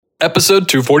Episode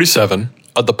 247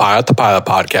 of the Pilot to Pilot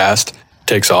podcast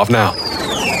takes off now.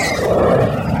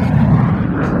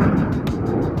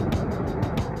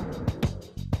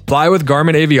 Fly with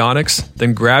Garmin Avionics?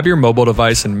 Then grab your mobile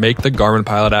device and make the Garmin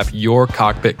Pilot app your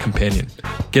cockpit companion.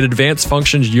 Get advanced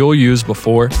functions you'll use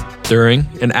before, during,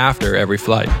 and after every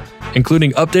flight,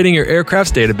 including updating your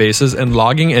aircraft's databases and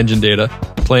logging engine data,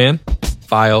 plan,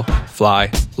 file,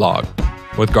 fly, log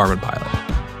with Garmin Pilot.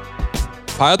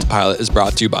 Pilot to Pilot is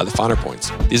brought to you by The Finer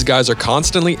Points. These guys are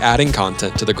constantly adding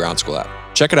content to the Ground School app.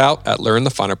 Check it out at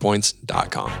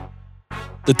learnthefinerpoints.com.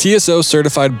 The TSO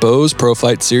certified Bose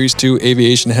ProFlight Series 2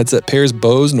 aviation headset pairs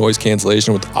Bose noise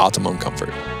cancellation with optimum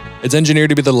comfort. It's engineered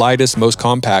to be the lightest, most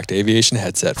compact aviation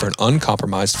headset for an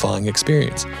uncompromised flying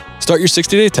experience. Start your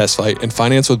 60-day test flight and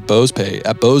finance with Bose Pay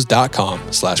at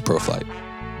bose.com/proflight.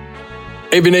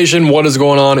 Aviation, what is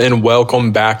going on? And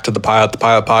welcome back to the Pilot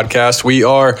podcast. We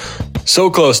are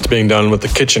so close to being done with the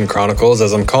Kitchen Chronicles,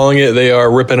 as I'm calling it. They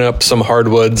are ripping up some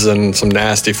hardwoods and some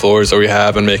nasty floors that we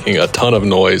have and making a ton of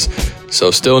noise. So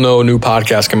still no new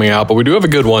podcast coming out, but we do have a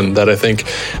good one that I think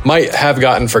might have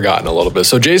gotten forgotten a little bit.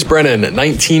 So Jace Brennan,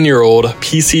 19-year-old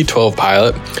PC-12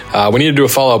 pilot. We need to do a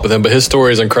follow-up with him, but his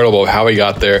story is incredible of how he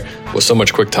got there with so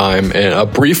much quick time. And a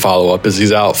brief follow-up is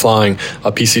he's out flying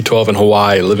a PC-12 in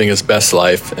Hawaii, living his best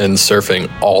life and surfing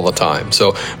all the time.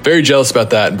 So very jealous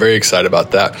about that and very excited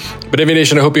about that. But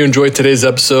Aviation, I hope you enjoyed today's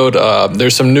episode.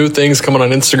 There's some new things coming on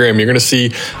Instagram. You're going to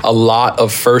see a lot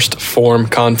of first form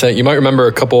content. You might remember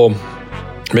a couple,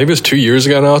 maybe it was 2 years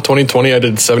ago now, 2020, I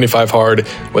did 75 hard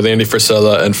with Andy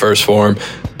Frisella and First Form.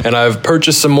 And I've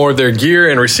purchased some more of their gear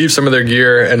and received some of their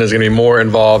gear, and is going to be more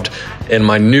involved in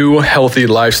my new healthy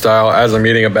lifestyle as I'm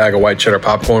eating a bag of white cheddar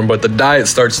popcorn. But the diet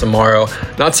starts tomorrow,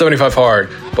 not 75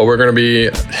 hard, but we're going to be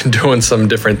doing some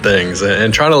different things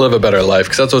and trying to live a better life,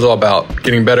 because that's what it's all about,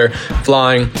 getting better,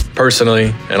 flying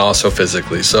personally and also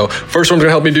physically. So First One's going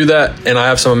to help me do that, and I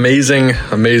have some amazing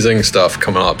stuff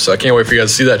coming up. So I can't wait for you guys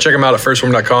to see that. Check them out at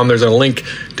firstform.com. There's a link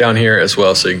down here as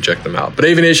well, so you can check them out. But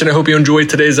Aviation, I hope you enjoyed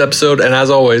today's episode, and as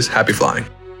always, happy flying.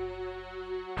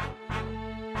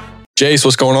 Jace,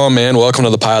 what's going on, man? Welcome to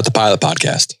the Pilot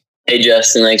podcast. Hey,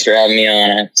 Justin, thanks for having me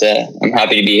on. I'm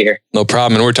happy to be here. No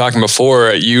problem. And we were talking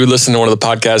before, you listened to one of the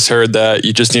podcasts, heard that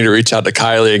you just need to reach out to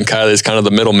Kylie, and Kylie is kind of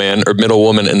the middleman or middle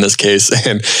woman in this case.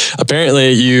 And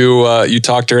apparently you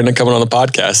talked her into coming on the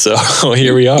podcast. So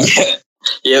here we are.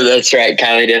 Yeah, that's right.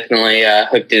 Kylie definitely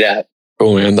hooked it up.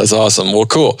 Cool, man. That's awesome. Well,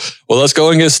 cool. Well, let's go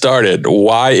and get started.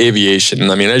 Why aviation?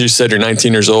 I mean, as you said, you're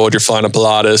 19 years old, you're flying a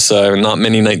Pilatus. Not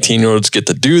many 19-year-olds get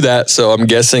to do that. So I'm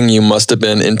guessing you must have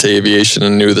been into aviation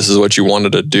and knew this is what you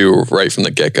wanted to do right from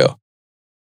the get-go.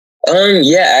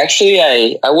 Yeah, actually,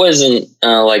 I wasn't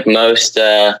like most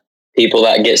people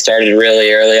that get started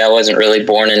really early. I wasn't really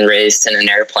born and raised in an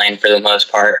airplane for the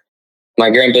most part. My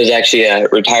grandpa's actually a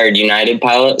retired United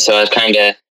pilot, so I was kind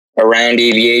of around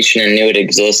aviation and knew it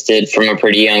existed from a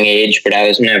pretty young age, but I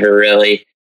was never really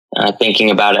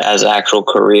thinking about it as an actual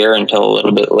career until a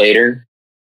little bit later.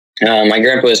 My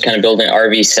grandpa was kind of building an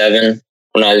RV-7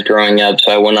 when I was growing up,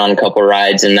 so I went on a couple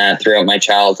rides in that throughout my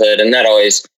childhood, and that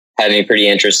always had me pretty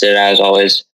interested. I was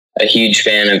always a huge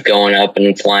fan of going up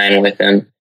and flying with him.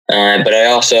 But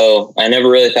I never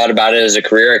really thought about it as a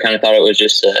career. I kind of thought it was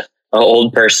just an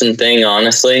old person thing,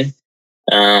 honestly.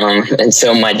 And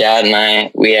so my dad and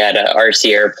I, we had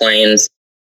RC airplanes.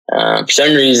 For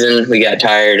some reason, we got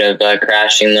tired of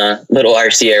crashing the little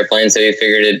RC airplanes, so we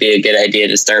figured it'd be a good idea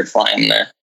to start flying the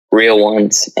real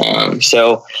ones.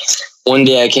 So one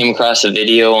day I came across a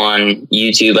video on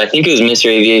YouTube. I think it was Mr.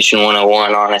 Aviation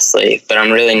 101, honestly, but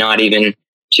I'm really not even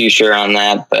too sure on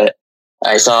that. But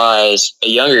I saw a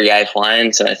younger guy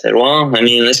flying, so I said, well, I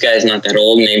mean, this guy's not that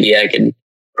old. Maybe I could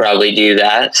probably do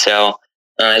that. So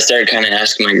I started kind of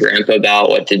asking my grandpa about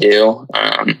what to do.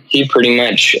 He pretty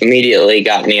much immediately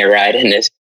got me a ride in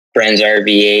his friend's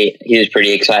RV-8. He was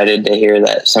pretty excited to hear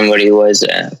that somebody was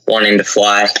wanting to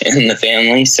fly in the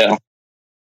family. So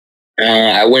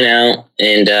I went out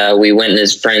and we went in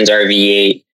his friend's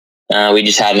RV-8. We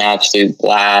just had an absolute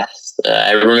blast.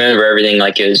 I remember everything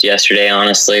like it was yesterday,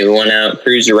 honestly. We went out,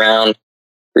 cruised around.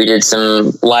 We did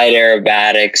some light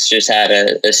aerobatics, just had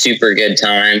a super good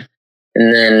time.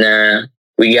 And then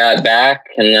we got back,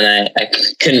 and then I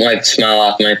couldn't wipe the smile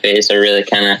off my face. I really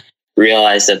kind of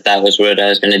realized that was what I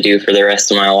was going to do for the rest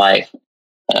of my life.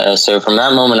 So from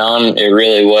that moment on, it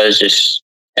really was just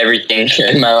everything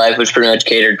in my life was pretty much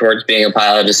catered towards being a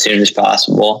pilot as soon as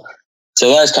possible.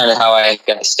 So that's kind of how I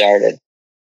got started.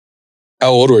 How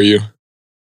old were you?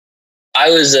 I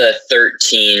was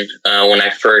 13 when I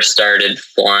first started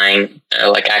flying,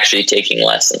 like actually taking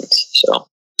lessons.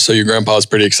 So your grandpa was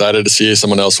pretty excited to see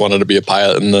someone else wanted to be a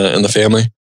pilot in the family?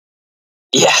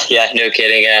 Yeah, no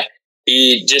kidding.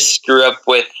 He just grew up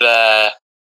with,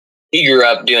 he grew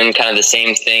up doing kind of the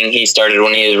same thing. He started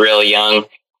when he was real young,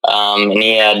 and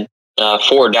he had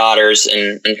 4 daughters,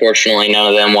 and unfortunately none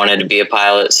of them wanted to be a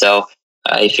pilot. So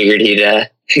he figured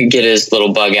he'd get his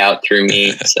little bug out through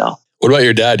me. So. What about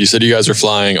your dad? You said you guys were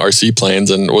flying RC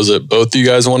planes, and was it both of you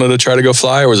guys wanted to try to go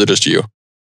fly, or was it just you?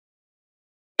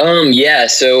 Yeah.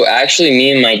 So actually,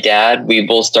 me and my dad, we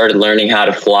both started learning how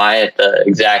to fly at the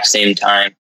exact same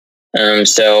time.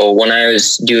 So when I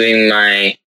was doing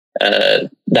my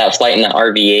that flight in the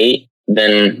RV-8,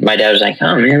 then my dad was like,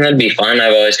 "Oh man, that'd be fun.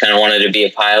 I've always kind of wanted to be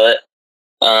a pilot."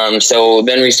 So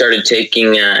then we started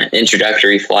taking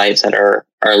introductory flights at our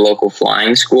local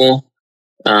flying school,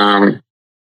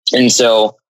 and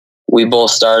so we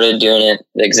both started doing it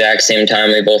the exact same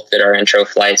time. We both did our intro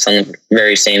flights on the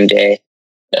very same day.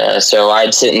 So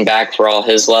I'd sit in back for all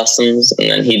his lessons, and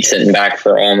then he'd sit in back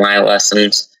for all my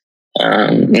lessons.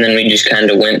 And then we just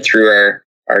kind of went through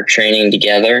our training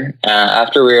together.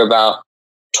 After we were about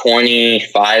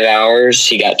 25 hours,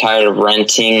 he got tired of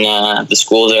renting the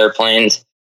school's airplanes,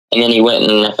 and then he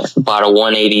went and bought a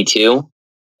 182.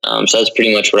 So that's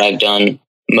pretty much what I've done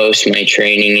most of my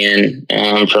training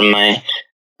in, from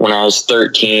when I was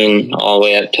 13 all the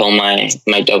way up till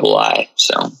my double I.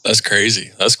 So that's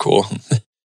crazy. That's cool.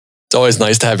 It's always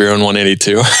nice to have your own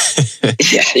 182.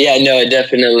 Yeah, no, it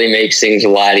definitely makes things a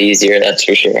lot easier. That's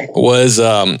for sure. Was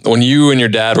when you and your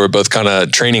dad were both kind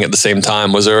of training at the same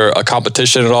time, was there a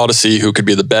competition at all to see who could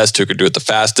be the best, who could do it the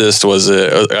fastest? Was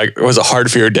it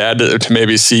hard for your dad to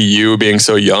maybe see you being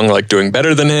so young, like doing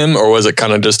better than him? Or was it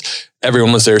kind of just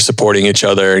everyone was there supporting each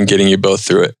other and getting you both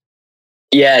through it?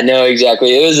 Yeah, no,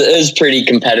 exactly. It was pretty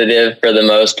competitive for the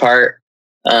most part.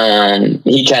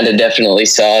 He kind of definitely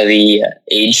saw the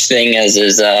age thing as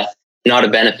not a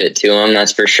benefit to him,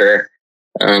 that's for sure.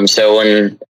 So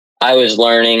when I was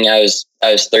learning, I was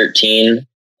 13,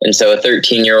 and so a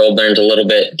 13-year-old learns a little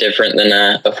bit different than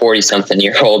a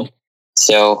 40-something-year-old.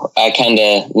 So I kind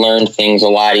of learned things a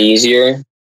lot easier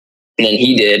than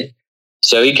he did.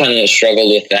 So he kind of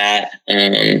struggled with that,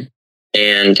 and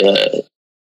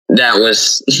that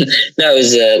was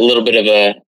a little bit of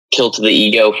a kill to the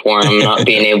ego for him, not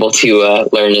being able to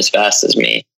learn as fast as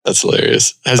me. That's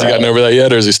hilarious. Has he gotten over that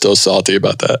yet, or is he still salty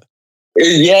about that?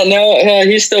 Yeah, no,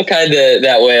 he's still kind of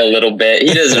that way a little bit.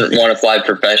 He doesn't want to fly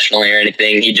professionally or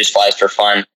anything. He just flies for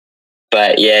fun.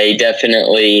 But yeah, he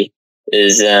definitely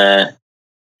is.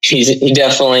 He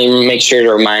definitely makes sure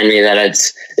to remind me that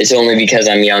it's only because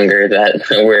I'm younger that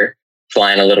we're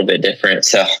flying a little bit different.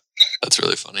 So that's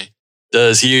really funny.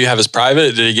 Does he have his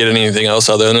private? Did he get anything else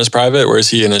other than his private? Where is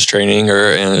he in his training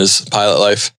or in his pilot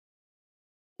life?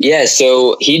 Yeah,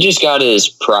 so he just got his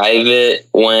private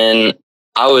when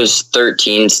I was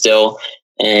 13 still.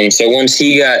 And so once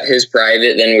he got his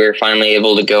private, then we were finally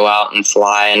able to go out and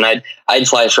fly. And I'd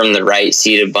fly from the right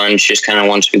seat a bunch, just kind of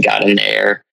once we got in the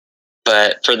air.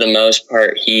 But for the most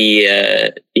part, he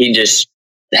just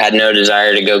had no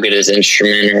desire to go get his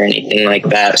instrument or anything like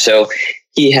that. So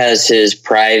he has his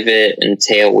private and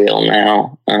tail wheel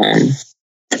now.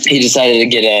 He decided to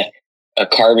get a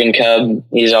Carbon Cub.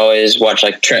 He's always watched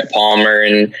like Trent Palmer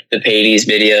and the Patey's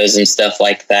videos and stuff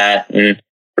like that, and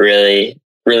really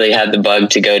had the bug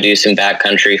to go do some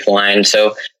backcountry flying.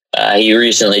 So he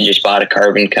recently just bought a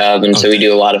Carbon Cub, and so we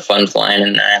do a lot of fun flying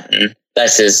in that. And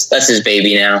that's his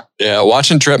baby now. Yeah,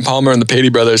 watching Trent Palmer and the Patey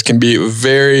brothers can be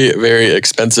very, very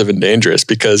expensive and dangerous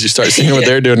because you start seeing what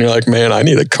they're doing. You're like, man, I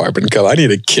need a Carbon Cub. I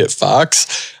need a Kit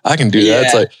Fox. I can do that.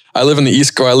 It's like, I live in the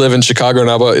East Coast. I live in Chicago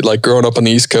now, but like growing up on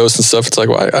the East Coast and stuff, it's like,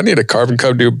 well, I need a Carbon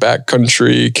Cub to do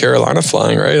backcountry Carolina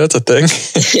flying, right? That's a thing.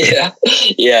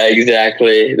 Yeah,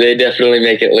 exactly. They definitely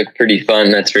make it look pretty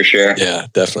fun. That's for sure. Yeah,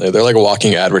 definitely. They're like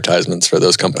walking advertisements for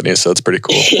those companies. So it's pretty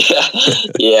cool.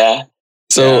 Yeah.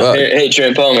 So, hey,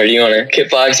 Trent Palmer, do you want a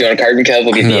Kit Fox? Do you want a Carbon Cub?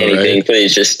 We'll give you anything. Right?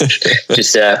 Please just put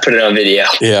it on video.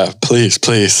 Yeah, please.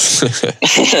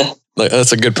 Like,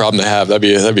 that's a good problem to have.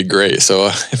 That'd be great. So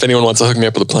if anyone wants to hook me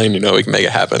up with a plane, we can make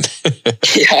it happen.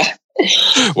 Yeah.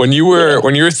 When you were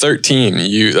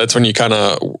 13, that's when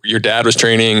your dad was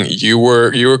training. You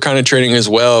were kind of training as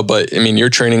well, but I mean, your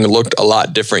training looked a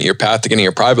lot different. Your path to getting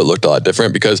your private looked a lot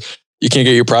different because you can't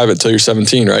get your private until you're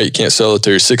 17, right? You can't sell it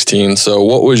till you're 16. So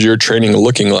what was your training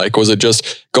looking like? Was it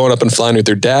just going up and flying with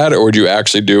your dad, or would you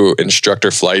actually do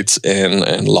instructor flights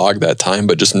and log that time,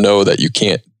 but just know that you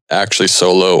can't actually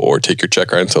solo or take your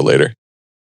check ride until later?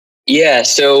 Yeah,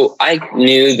 so I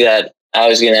knew that I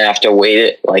was going to have to wait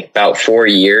it like about 4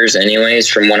 years anyways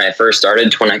from when I first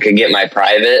started to when I could get my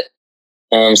private.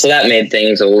 So that made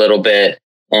things a little bit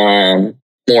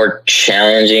more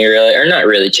challenging, really, or not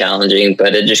really challenging,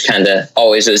 but it just kind of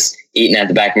always was eating at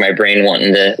the back of my brain,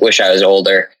 wanting to wish I was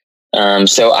older.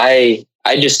 So I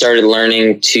just started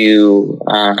learning to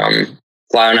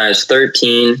fly when I was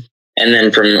 13. And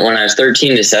then from when I was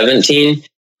 13 to 17,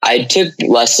 I took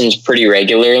lessons pretty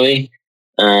regularly.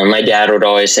 My dad would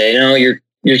always say, no, you're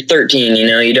 13,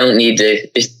 you don't need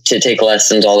to take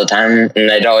lessons all the time.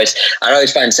 And I'd always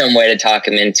find some way to talk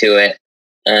him into it.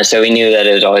 So he knew that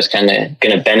it was always kind of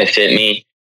going to benefit me.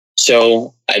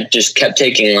 So I just kept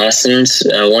taking lessons.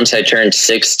 Once I turned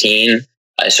 16,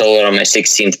 I soloed on my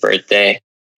 16th birthday.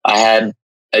 I had,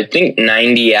 I think,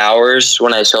 90 hours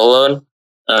when I soloed.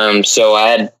 So I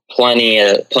had plenty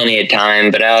of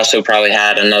time, but I also probably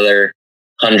had another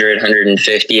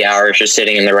 150 hours just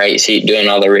sitting in the right seat doing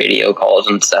all the radio calls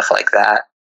and stuff like that.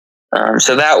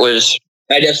 So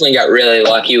I definitely got really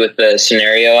lucky with the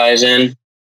scenario I was in,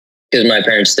 because my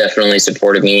parents definitely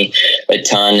supported me a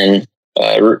ton, and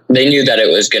they knew that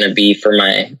it was going to be for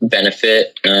my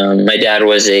benefit. My dad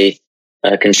was a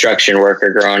construction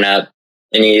worker growing up,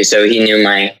 and he knew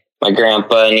my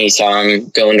grandpa, and he saw him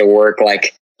going to work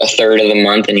like a third of the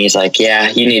month, and he's like, yeah,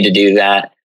 you need to do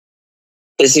that.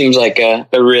 It seems like a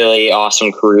really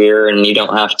awesome career, and you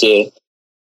don't have to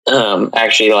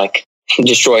actually like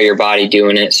destroy your body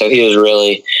doing it. So he was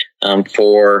really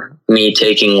for me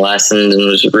taking lessons and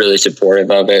was really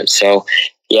supportive of it. So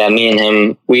yeah, me and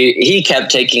him, he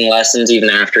kept taking lessons even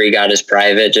after he got his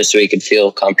private, just so he could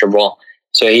feel comfortable.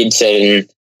 So he'd sit in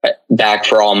back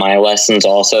for all my lessons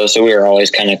also. So we were always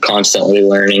kind of constantly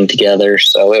learning together.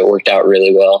 So it worked out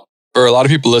really well. For a lot of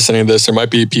people listening to this, there might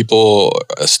be people,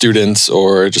 students,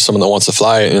 or just someone that wants to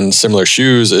fly in similar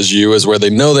shoes as you, as where they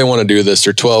know they want to do this.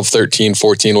 They're 12, 13,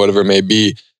 14, whatever it may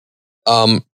be.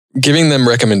 Giving them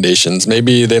recommendations.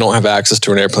 Maybe they don't have access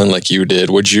to an airplane like you did.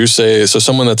 Would you say, so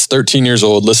someone that's 13 years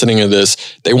old listening to this,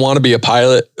 they want to be a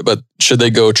pilot, but should they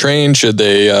go train? Should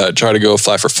they try to go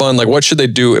fly for fun? Like, what should they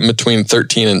do in between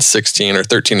 13 and 16 or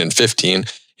 13 and 15?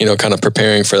 Kind of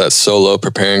preparing for that solo,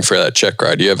 preparing for that check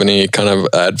ride. Do you have any kind of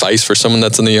advice for someone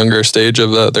that's in the younger stage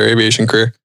of their aviation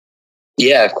career?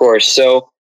 Yeah, of course. So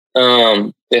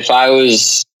if I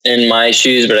was in my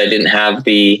shoes, but I didn't have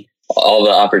all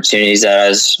the opportunities that I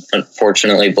was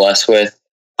unfortunately blessed with,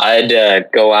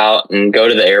 I'd go out and go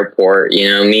to the airport,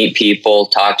 meet people,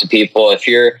 talk to people. If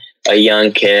you're a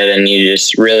young kid and you're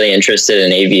just really interested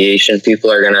in aviation,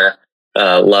 people are going to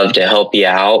love to help you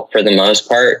out for the most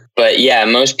part. But yeah,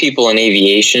 most people in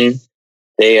aviation,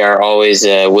 they are always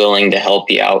willing to help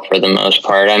you out for the most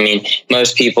part. I mean,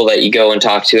 most people that you go and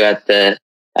talk to at the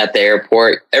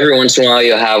airport, every once in a while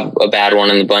you'll have a bad one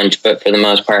in the bunch, but for the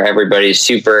most part, everybody's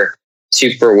super,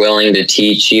 super willing to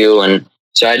teach you. And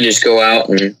so I just go out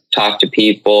and talk to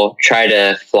people, try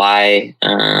to fly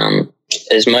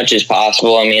as much as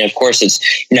possible. I mean, of course,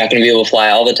 you're not going to be able to fly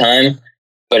all the time,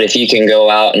 but if you can go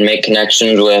out and make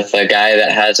connections with a guy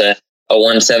that has a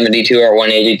 172 or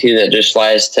 182 that just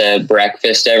flies to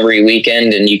breakfast every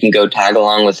weekend, and you can go tag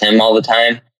along with him all the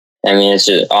time, I mean, it's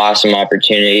just awesome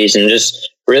opportunities, and just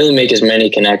really make as many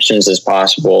connections as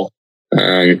possible.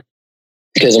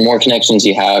 Because the more connections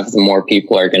you have, the more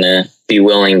people are going to be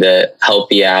willing to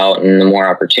help you out, and the more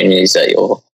opportunities that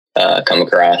you'll come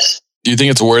across. Do you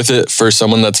think it's worth it for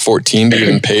someone that's 14 to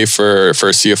even pay for a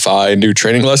CFI and do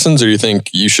training lessons, or do you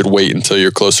think you should wait until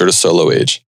you're closer to solo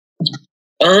age?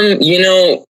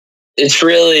 It's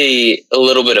really a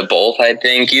little bit of both, I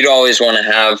think. You'd always want to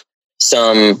have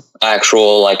some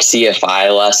actual like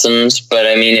CFI lessons, but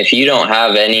I mean, if you don't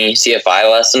have any CFI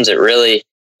lessons, it really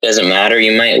doesn't matter.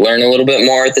 You might learn a little bit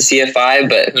more at the CFI,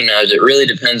 but who knows? It really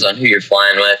depends on who you're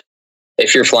flying with.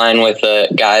 If you're flying with a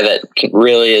guy that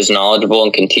really is knowledgeable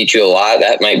and can teach you a lot,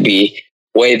 that might be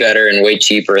way better and way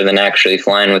cheaper than actually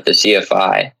flying with the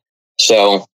CFI.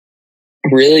 So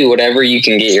really, whatever you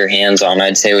can get your hands on,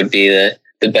 I'd say would be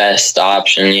the best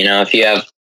option. If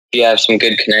you have some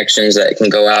good connections that can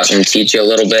go out and teach you a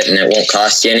little bit and it won't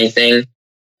cost you anything,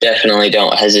 definitely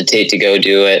don't hesitate to go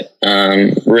do it.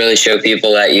 Really show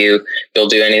people that you'll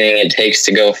do anything it takes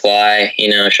to go fly,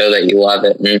 show that you love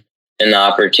it, and the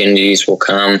opportunities will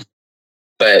come.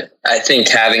 But I think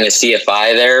having a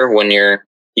CFI there when you're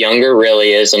younger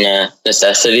really isn't a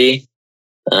necessity.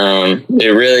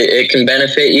 It can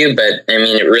benefit you, but I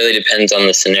mean, it really depends on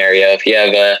the scenario. If you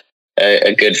have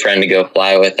a good friend to go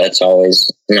fly with, that's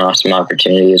always an awesome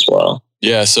opportunity as well.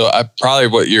 Yeah, so probably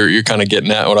what you're kind of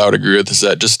getting at, what I would agree with, is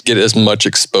that just get as much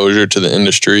exposure to the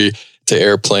industry, to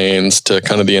airplanes, to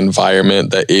kind of the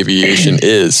environment that aviation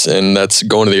is. And that's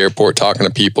going to the airport, talking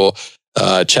to people,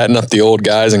 chatting up the old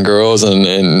guys and girls,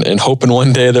 and hoping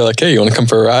one day they're like, hey, you want to come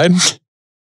for a ride?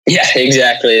 Yeah,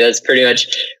 exactly. That's pretty much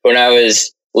when I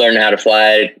was learning how to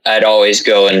fly. I'd always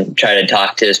go and try to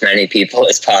talk to as many people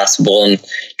as possible and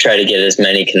try to get as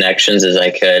many connections as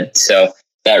I could. So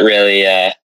that really,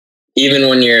 even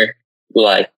when you're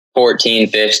like 14,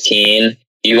 15,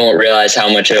 you won't realize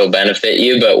how much it'll benefit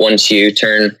you. But once you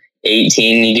turn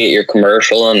 18, you get your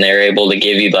commercial and they're able to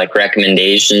give you like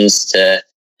recommendations to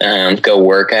go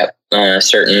work at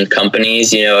certain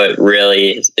companies. It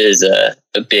really is a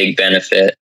big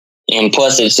benefit. And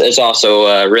plus, it's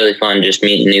also really fun just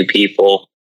meeting new people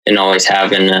and always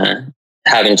having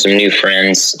some new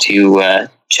friends to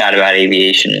chat about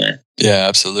aviation with. Yeah,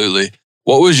 absolutely.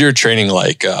 What was your training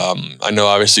like? I know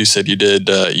obviously you said you did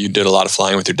a lot of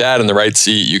flying with your dad in the right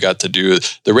seat. You got to do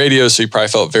the radio, so you probably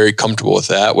felt very comfortable with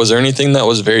that. Was there anything that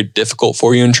was very difficult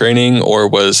for you in training, or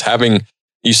was having?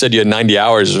 You said you had 90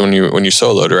 hours when you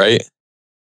soloed, right?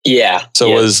 Yeah.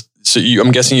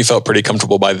 I'm guessing you felt pretty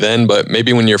comfortable by then, but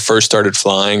maybe when you first started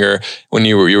flying or when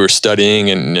you were studying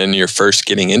and you're first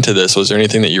getting into this, was there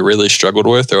anything that you really struggled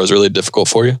with or was really difficult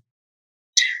for you?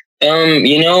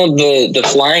 The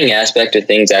flying aspect of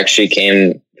things actually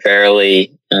came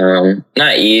fairly,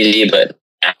 not easy, but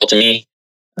natural to me.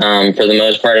 For the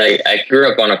most part, I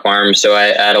grew up on a farm, so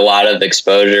I had a lot of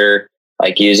exposure,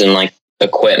 like using like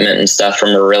equipment and stuff from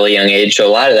a really young age. So a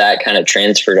lot of that kind of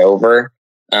transferred over,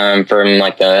 from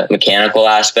like the mechanical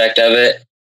aspect of it.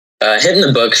 Hitting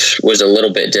the books was a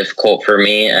little bit difficult for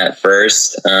me at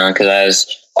first, cause I was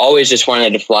always just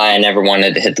wanted to fly. I never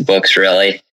wanted to hit the books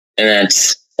really. And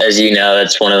that's, as you know,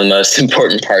 that's one of the most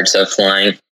important parts of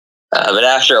flying. But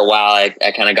after a while,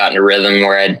 I kind of got in a rhythm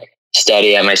where I'd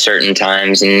study at my certain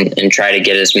times and try to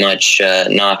get as much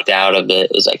knocked out of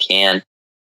it as I can.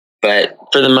 But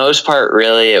for the most part,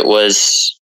 really, it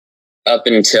was up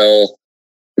until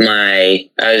I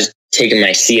was taking my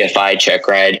CFI check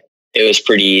ride. It was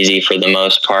pretty easy for the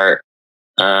most part.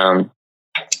 But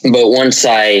once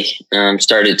I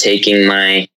started taking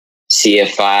my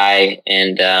CFI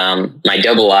and my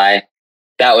double I,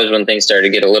 that was when things started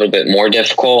to get a little bit more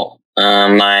difficult.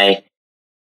 I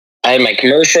had my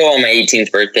commercial on my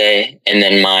 18th birthday, and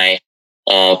then my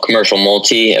commercial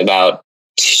multi about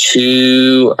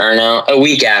a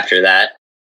week after that.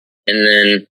 And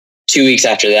then 2 weeks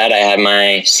after that, I had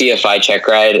my CFI check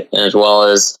ride, as well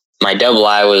as my double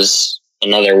I was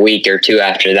another week or two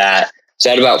after that. So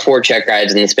I had about 4 check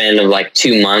rides in the span of like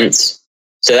 2 months.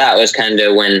 So that was kind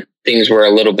of when things were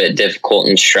a little bit difficult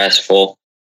and stressful.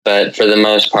 But for the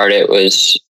most part, it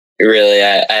was really,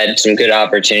 I had some good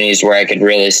opportunities where I could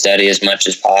really study as much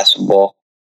as possible.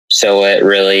 So it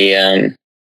really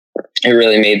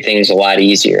made things a lot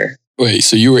easier. Wait,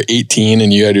 so you were 18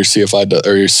 and you had your CFI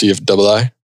or your CF double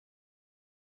I?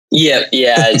 Yep.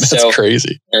 Yeah. That's so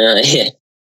crazy.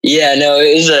 Yeah, no,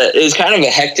 it was kind of a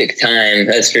hectic time,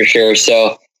 that's for sure.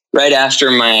 So right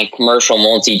after my commercial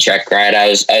multi-check ride, I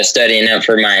was studying up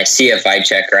for my CFI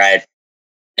check ride.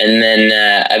 And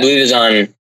then I believe it was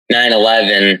on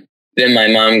 9/11, then my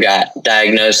mom got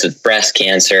diagnosed with breast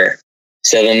cancer.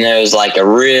 So then there was like a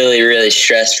really, really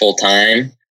stressful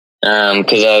time,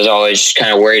 because I was always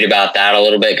kind of worried about that a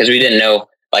little bit, because we didn't know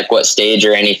like what stage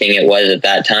or anything it was at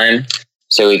that time.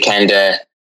 So we kind of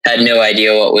had no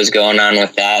idea what was going on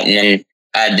with that. And then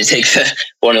I had to take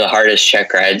one of the hardest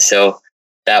check rides. So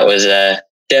that was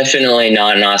definitely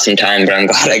not an awesome time, but I'm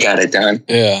glad I got it done.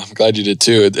 Yeah, I'm glad you did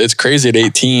too. It's crazy. At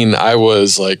 18, I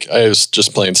was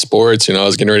just playing sports. I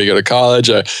was getting ready to go to college.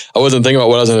 I wasn't thinking about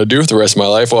what I was going to do for the rest of my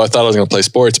life. Well, I thought I was going to play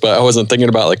sports, but I wasn't thinking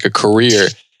about like a career.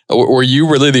 Were you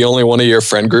really the only one of your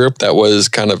friend group that was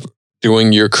kind of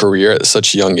doing your career at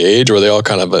such a young age? Were they all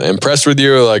kind of impressed with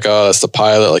you? Like, oh, that's the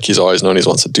pilot. Like, he's always known he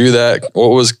wants to do that.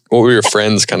 What were your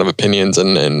friends' kind of opinions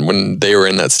and when they were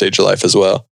in that stage of life as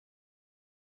well?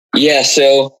 Yeah,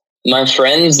 so my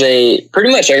friends, they pretty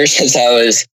much ever since I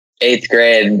was 8th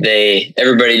grade,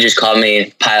 everybody just called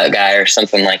me pilot guy or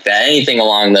something like that. Anything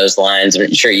along those lines.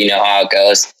 I'm sure you know how it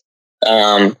goes.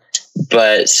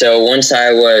 But so once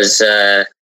I was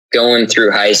going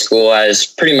through high school, I was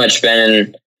pretty much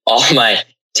spending all my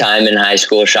time in high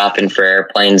school shopping for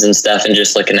airplanes and stuff and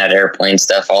just looking at airplane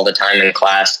stuff all the time in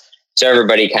class. So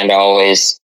everybody kind of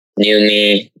always knew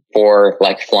me for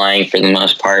like flying for the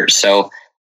most part. So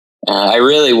I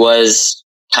really was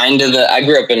kind of I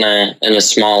grew up in a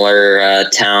smaller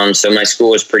town, so my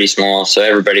school was pretty small, so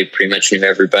everybody pretty much knew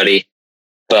everybody.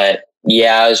 But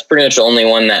yeah, I was pretty much the only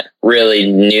one that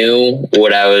really knew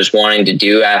what I was wanting to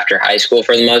do after high school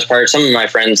for the most part. Some of my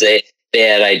friends, they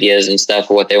had ideas and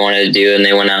stuff of what they wanted to do, and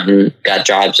they went out and got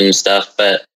jobs and stuff.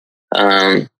 But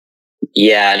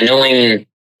yeah, knowing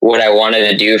what I wanted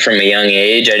to do from a young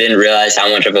age, I didn't realize how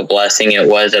much of a blessing it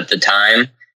was at the time.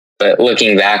 But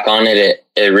looking back on it,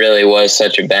 it really was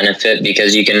such a benefit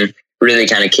because you can really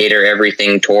kind of cater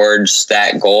everything towards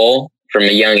that goal from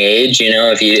a young age. You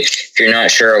know, if you're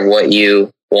not sure of what you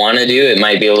want to do, it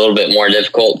might be a little bit more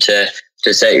difficult to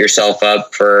set yourself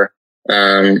up for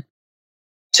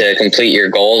to complete your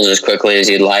goals as quickly as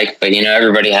you'd like. But, you know,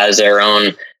 everybody has their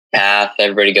own path.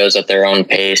 Everybody goes at their own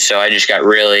pace. So I just got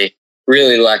really,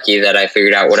 really lucky that I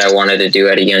figured out what I wanted to do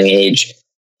at a young age.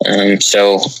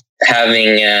 So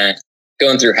having,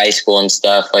 going through high school and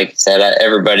stuff, like I said,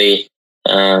 everybody,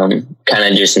 kind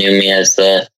of just knew me as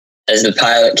the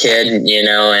pilot kid, you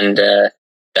know, and,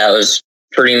 that was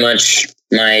pretty much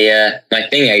my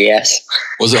thing, I guess.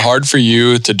 Was it hard for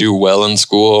you to do well in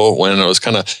school when it was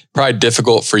kind of probably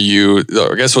difficult for you?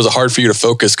 I guess was it hard for you to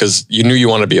focus because you knew you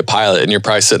wanted to be a pilot and you're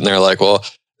probably sitting there like, well,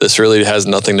 this really has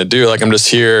nothing to do. Like I'm just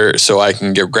here so I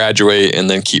can graduate and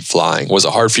then keep flying. Was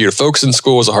it hard for you to focus in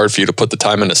school? Was it hard for you to put the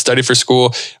time in to study for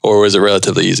school, or was it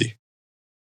relatively easy?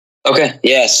 Okay.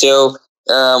 Yeah. So,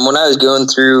 when I was going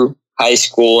through high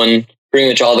school and pretty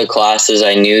much all the classes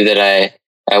I knew that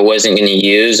I wasn't going to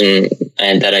use and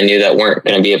that I knew that weren't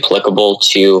going to be applicable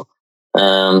to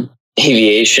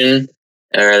aviation,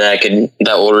 or that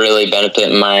will really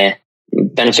benefit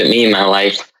me in my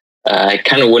life. I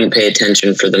kind of wouldn't pay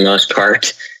attention for the most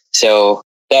part. So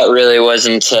that really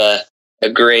wasn't a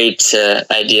great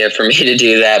idea for me to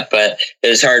do that, but it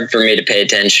was hard for me to pay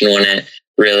attention when it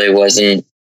really wasn't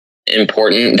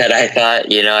important that I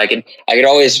thought. You know, I could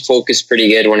always focus pretty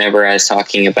good whenever I was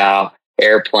talking about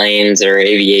airplanes or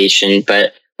aviation,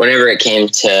 but whenever it came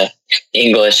to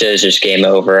English, it was just game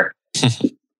over.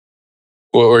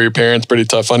 What, were your parents pretty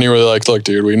tough on you? Were they like, look,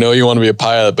 dude, we know you want to be a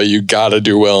pilot, but you got to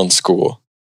do well in school?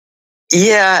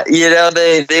 Yeah, you know,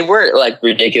 they weren't like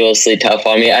ridiculously tough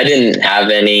on me. I didn't have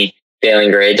any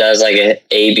failing grades. I was like an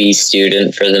A/B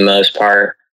student for the most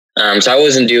part. So I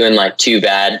wasn't doing like too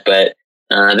bad, but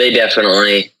they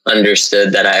definitely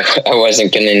understood that I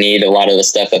wasn't going to need a lot of the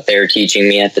stuff that they were teaching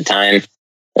me at the time.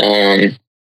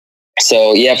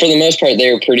 So yeah, for the most part,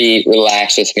 they were pretty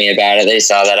relaxed with me about it. They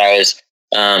saw that I was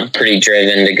pretty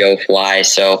driven to go fly.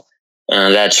 So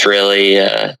that's really,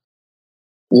 that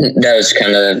was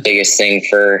kind of the biggest thing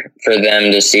for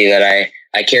them to see that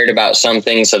I cared about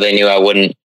something. So they knew I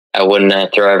wouldn't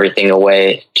throw everything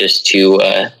away just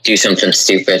to do something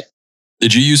stupid.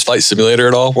 Did you use Flight Simulator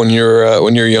at all when you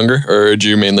were younger, or did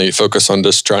you mainly focus on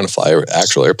just trying to fly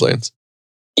actual airplanes?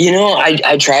 You know,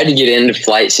 I tried to get into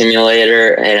Flight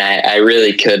Simulator, and I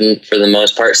really couldn't for the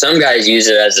most part. Some guys use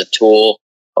it as a tool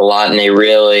a lot, and they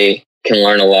really can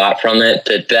learn a lot from it.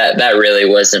 But that really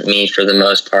wasn't me for the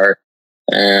most part.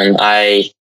 And I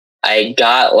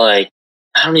got like,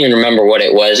 I don't even remember what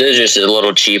it was. It was just a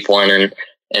little cheap one, and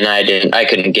I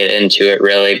couldn't get into it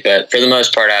really. But for the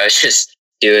most part, I was just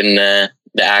doing the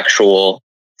actual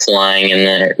flying in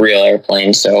the real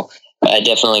airplane. So I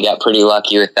definitely got pretty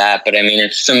lucky with that. But I mean,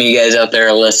 if some of you guys out there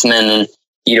are listening and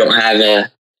you don't have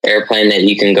a airplane that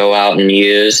you can go out and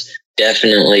use,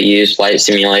 definitely use Flight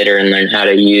Simulator and learn how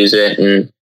to use it.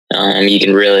 And you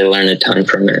can really learn a ton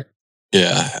from it.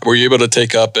 Yeah. Were you able to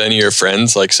take up any of your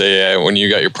friends? Like say when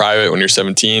you got your private, when you're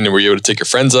 17, were you able to take your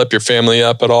friends up, your family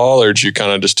up at all? Or did you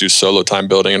kind of just do solo time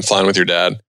building and flying with your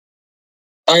dad?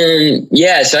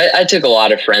 Yeah, so I took a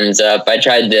lot of friends up. I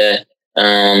tried to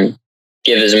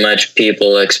give as much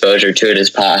people exposure to it as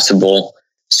possible.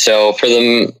 So for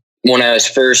when I was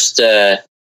first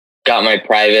got my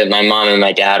private, my mom and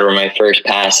my dad were my first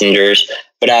passengers.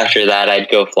 But after that, I'd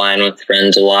go flying with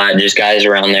friends a lot, just guys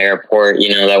around the airport, you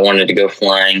know, that wanted to go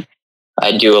flying.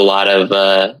 I'd do a lot of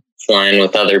flying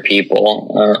with other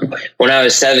people. When I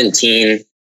was 17,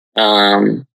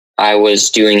 I was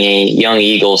doing a Young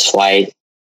Eagles flight.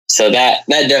 So that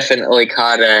definitely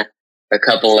caught a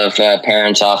couple of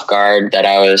parents off guard that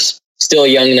I was still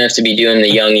young enough to be doing the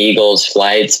Young Eagles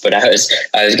flights, but I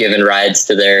was giving rides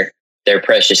to their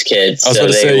precious kids. I was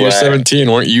going to say, you're 17.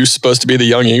 Weren't you supposed to be the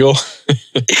Young Eagle?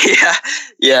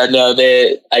 Yeah. No,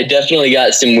 I definitely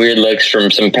got some weird looks from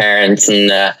some parents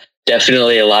and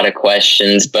definitely a lot of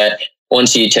questions. But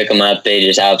once you took them up, they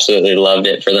just absolutely loved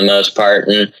it for the most part.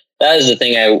 And that was the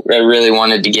thing I really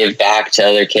wanted to give back to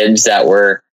other kids that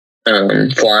were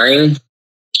flying,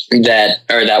 that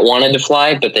wanted to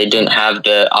fly, but they didn't have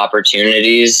the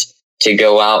opportunities to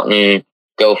go out and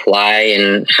go fly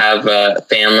and have a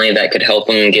family that could help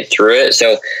them get through it.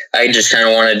 So I just kind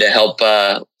of wanted to help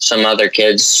some other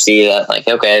kids see that, like,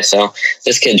 okay, so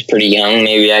this kid's pretty young.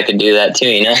 Maybe I could do that too,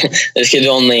 you know? This kid's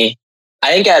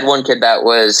I think I had one kid that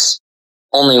was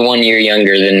only 1 year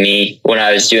younger than me when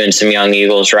I was doing some Young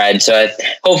Eagles rides. So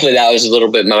hopefully that was a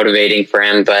little bit motivating for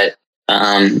him. But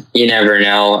You never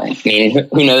know. I mean,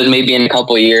 who knows? Maybe in a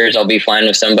couple of years, I'll be flying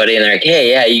with somebody and they're like,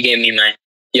 hey, yeah, you gave me my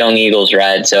Young Eagles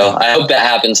ride. So I hope that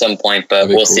happens some point, but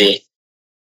we'll see.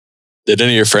 Did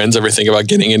any of your friends ever think about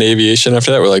getting in aviation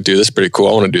after that? We're like, dude, this is pretty cool.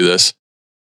 I want to do this.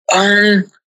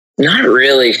 Not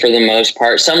really for the most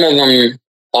part. Some of them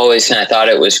always kind of thought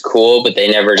it was cool, but they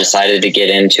never decided to get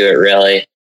into it really.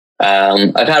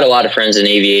 I've had a lot of friends in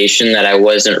aviation that I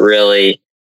wasn't really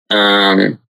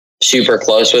super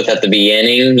close with at the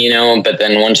beginning, but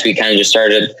then once we kind of just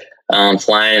started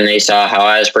flying and they saw how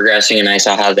I was progressing and I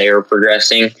saw how they were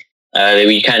progressing,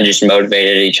 we kind of just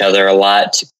motivated each other a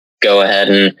lot to go ahead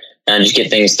and just get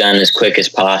things done as quick as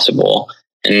possible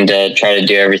and try to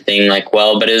do everything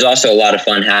well. But it was also a lot of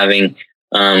fun having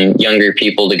younger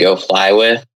people to go fly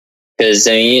with. Because,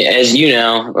 I mean, as you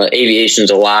know,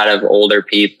 aviation's a lot of older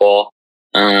people.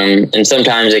 And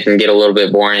sometimes it can get a little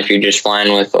bit boring if you're just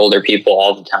flying with older people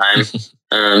all the time.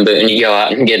 But when you go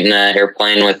out and get in an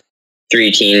airplane with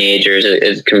 3 teenagers,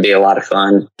 it can be a lot of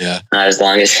fun. Yeah. As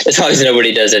long as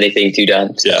nobody does anything too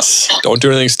dumb. So. Yes. Don't do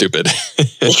anything stupid.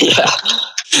 Yeah.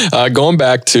 Going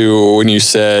back to when you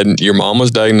said your mom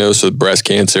was diagnosed with breast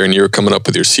cancer and you were coming up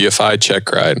with your CFI check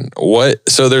ride,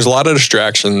 so there's a lot of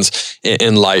distractions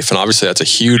in life, and obviously that's a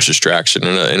huge distraction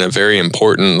and a very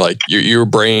important, your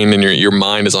brain and your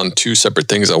mind is on 2 separate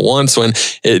things at once when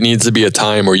it needs to be a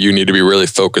time where you need to be really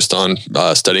focused on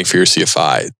studying for your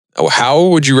CFI. How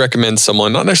would you recommend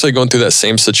someone, not necessarily going through that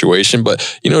same situation,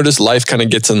 but, just life kind of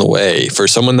gets in the way for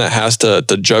someone that has to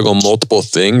juggle multiple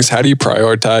things? How do you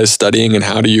prioritize studying, and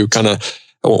how do you kind of,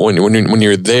 when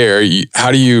you're there,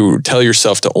 how do you tell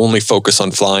yourself to only focus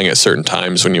on flying at certain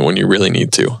times when you really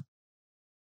need to?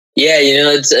 Yeah,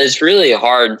 it's really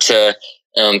hard to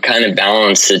kind of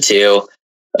balance the two.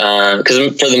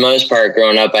 Because for the most part,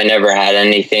 growing up, I never had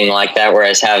anything like that where I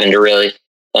was having to really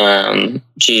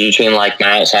choose between my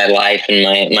outside life and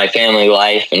my family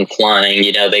life and flying.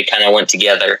 They kind of went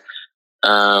together.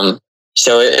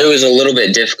 So it was a little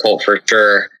bit difficult for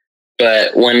sure.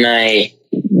 But when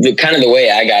the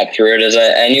way I got through it is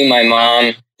I knew my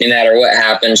mom, no matter what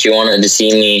happened, she wanted to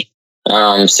see me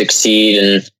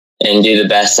succeed and do the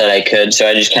best that I could. So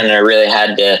I just kind of really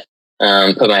had to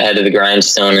put my head to the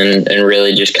grindstone and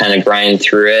really just kind of grind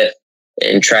through it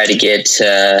and try to get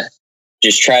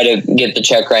the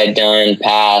check ride done,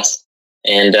 pass.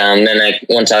 And then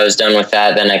once I was done with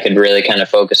that, then I could really kind of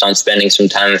focus on spending some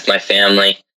time with my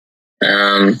family.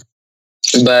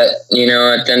 But,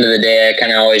 at the end of the day, I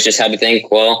kind of always just had to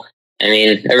think, well, I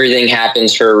mean, everything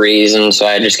happens for a reason. So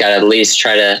I just got to at least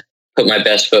try to put my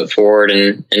best foot forward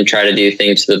and try to do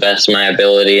things to the best of my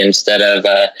ability instead of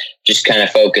just kind of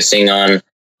focusing on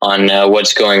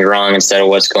what's going wrong instead of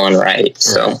what's going right.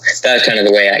 So that's kind of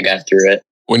the way I got through it.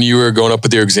 When you were going up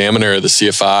with your examiner, the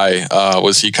CFI,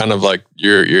 was he kind of like,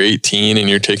 you're 18 and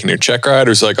you're taking your check ride?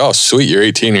 Or was it like, oh, sweet, you're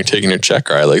 18 and you're taking your check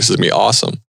ride? This is going to be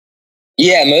awesome.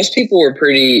 Yeah, most people were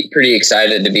pretty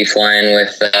excited to be flying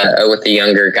with the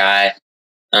younger guy.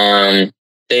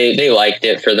 They liked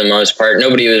it for the most part.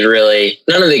 None of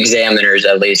the examiners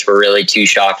at least were really too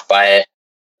shocked by it.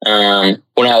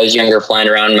 When I was younger flying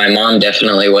around, my mom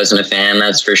definitely wasn't a fan,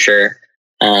 that's for sure.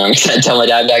 I tell my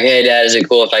dad, hey Dad, is it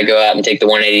cool if I go out and take the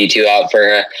 182 out for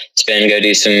a spin, go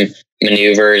do some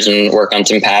maneuvers and work on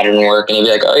some pattern work? And he'd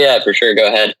be like, oh yeah, for sure, go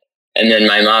ahead. And then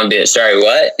my mom would be like, sorry,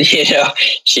 what?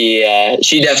 She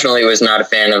definitely was not a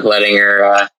fan of letting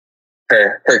her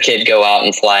kid go out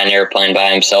and fly an airplane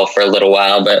by himself for a little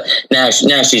while. But now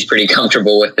she's pretty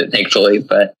comfortable with it, thankfully.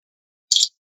 But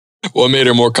what made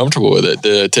her more comfortable with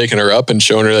it? Taking her up and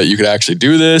showing her that you could actually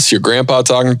do this? Your grandpa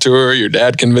talking to her? Your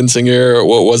dad convincing her?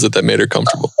 What was it that made her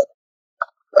comfortable?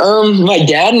 My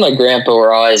dad and my grandpa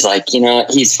were always like,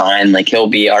 he's fine. He'll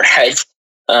be all right.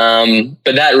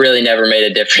 But that really never made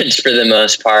a difference for the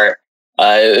most part.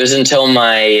 It was until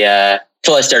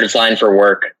until I started flying for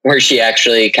work where she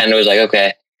actually kind of was like,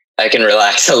 okay, I can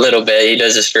relax a little bit. He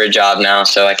does this for a job now,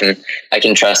 so I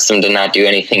can trust him to not do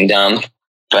anything dumb.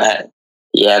 But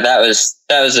yeah, that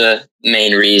was a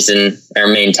main reason or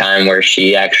main time where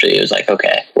she actually was like,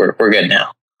 okay, we're good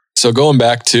now. So going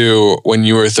back to when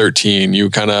you were 13, you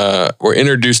kind of were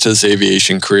introduced to this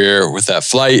aviation career with that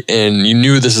flight, and you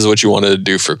knew this is what you wanted to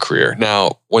do for a career.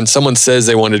 Now, when someone says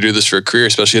they want to do this for a career,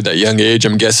 especially at that young age,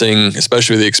 I'm guessing,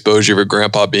 especially with the exposure of your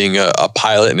grandpa being a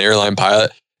pilot, an airline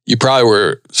pilot, you probably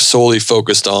were solely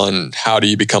focused on how do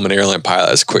you become an airline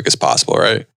pilot as quick as possible,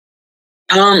 right?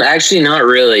 Actually, not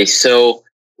really. So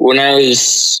when I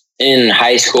was in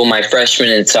high school, my freshman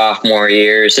and sophomore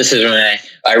years, this is when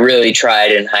I really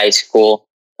tried in high school.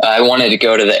 I wanted to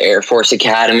go to the Air Force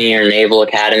Academy or Naval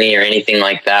Academy or anything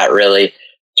like that, really.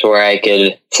 to where I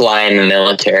could fly in the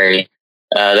military.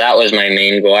 That was my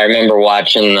main goal. I remember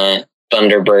watching the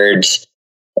Thunderbirds,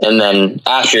 and then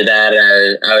after that,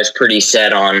 I was pretty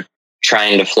set on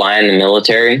trying to fly in the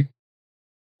military.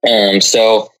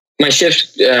 So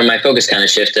my focus kind of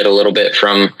shifted a little bit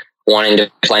from wanting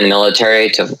to fly in the military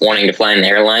to wanting to fly in the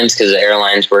airlines, because the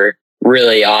airlines were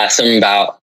really awesome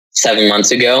about 7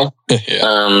 months ago.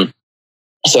 Yeah.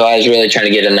 So I was really trying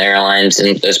to get in the airlines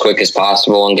and as quick as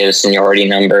possible and get a seniority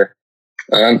number.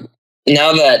 Now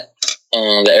that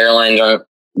the airlines aren't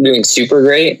doing super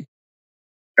great,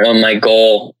 my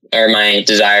goal or my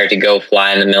desire to go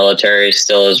fly in the military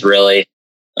still is really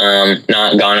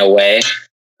not gone away.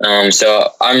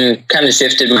 So I'm kind of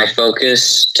shifted my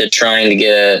focus to trying to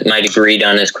get my degree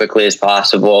done as quickly as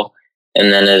possible,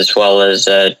 and then as well as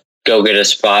go get a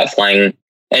spot flying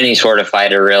any sort of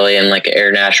fighter, really, in like an Air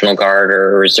National Guard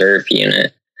or a reserve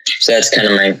unit. So that's kind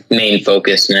of my main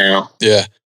focus now. Yeah.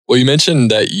 Well, you mentioned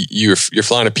that you're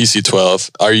flying a PC-12.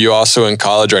 Are you also in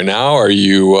college right now? Or are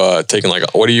you taking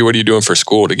what are you doing for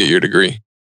school to get your degree?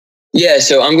 Yeah,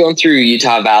 so I'm going through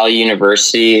Utah Valley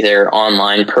University, their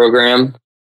online program.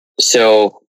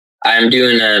 So I'm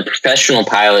doing a professional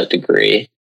pilot degree.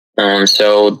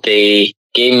 So they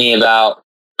gave me about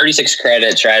 36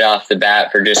 credits right off the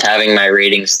bat for just having my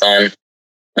ratings done.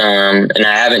 And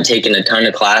I haven't taken a ton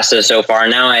of classes so far.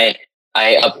 Now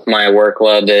I upped my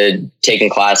workload to taking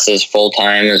classes full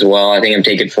time as well. I think I'm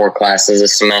taking 4 classes a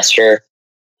semester.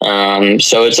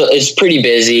 So it's pretty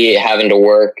busy having to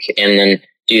work and then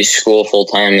do school full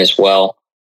time as well.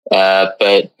 But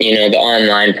the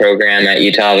online program at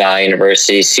Utah Valley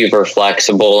University is super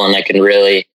flexible, and I can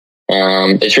really,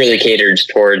 it's really catered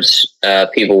towards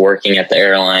people working at the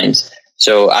airlines.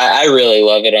 So I really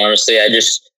love it, honestly. I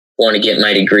just want to get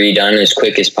my degree done as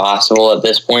quick as possible at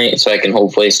this point, so I can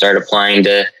hopefully start applying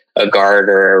to a guard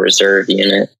or a reserve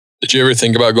unit. Did you ever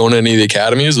think about going to any of the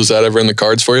academies? Was that ever in the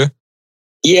cards for you?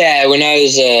 Yeah, when I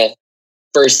was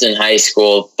first in high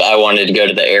school, I wanted to go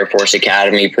to the Air Force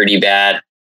Academy pretty bad,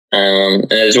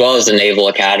 as well as the Naval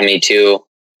Academy too.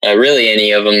 Really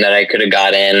any of them that I could have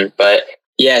got in. But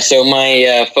yeah, so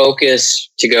my focus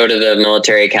to go to the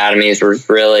military academies was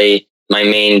really my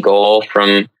main goal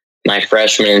from my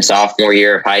freshman and sophomore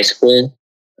year of high school.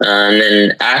 And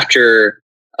then after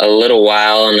a little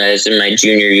while, and I was in my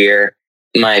junior year,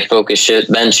 my focus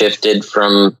then shifted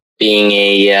from being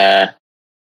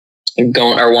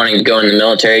wanting to go in the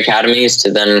military academies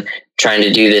to then trying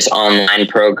to do this online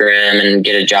program and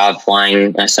get a job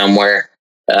flying somewhere.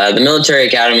 The military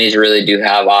academies really do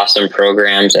have awesome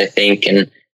programs, I think,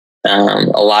 and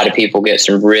a lot of people get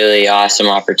some really awesome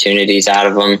opportunities out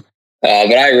of them.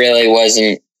 But I really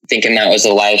wasn't thinking that was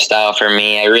a lifestyle for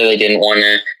me. I really didn't want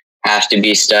to have to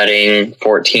be studying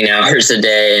 14 hours a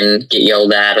day and get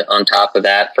yelled at on top of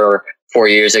that for 4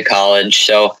 years of college.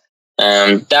 So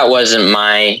that wasn't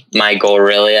my goal,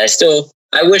 really.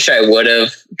 I wish I would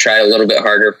have tried a little bit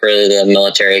harder for the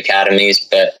military academies,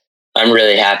 but I'm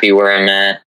really happy where I'm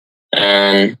at.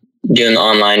 Doing the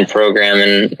online program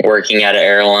and working at an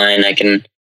airline, I can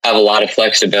have a lot of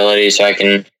flexibility, so I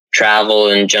can travel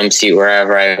and jump seat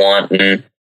wherever I want, and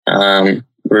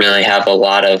really have a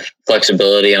lot of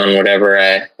flexibility on whatever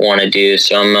I want to do.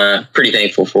 So I'm pretty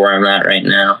thankful for where I'm at right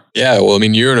now. Yeah, well, I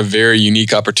mean, you're in a very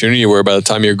unique opportunity where by the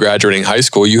time you're graduating high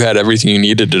school, you had everything you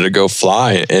needed to go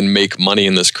fly and make money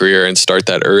in this career and start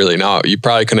that early. Now, you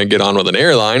probably couldn't get on with an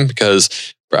airline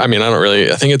because, I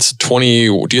think it's 20.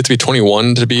 Do you have to be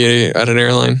 21 to be at an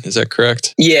airline? Is that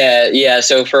correct? Yeah.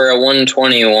 So for a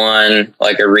 121,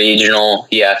 like a regional,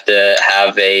 you have to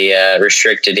have a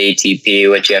restricted ATP,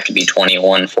 which you have to be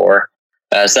 21 for.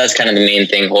 So that's kind of the main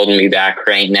thing holding me back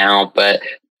right now. But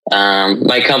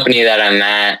my company that I'm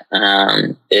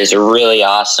at is a really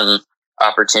awesome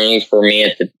opportunity for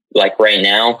me right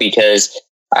now, because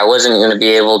I wasn't going to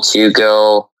be able to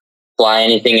go fly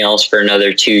anything else for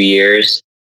another 2 years.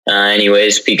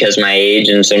 Anyways, because my age.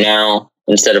 And so now,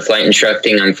 instead of flight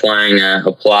instructing, I'm flying a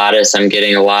Pilatus. I'm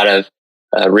getting a lot of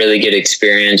really good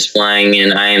experience flying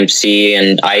in IMC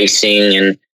and icing,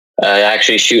 and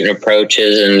actually shooting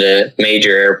approaches into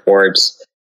major airports.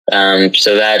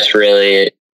 So that's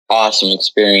really awesome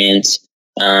experience.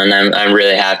 And I'm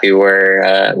really happy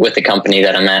with the company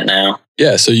that I'm at now.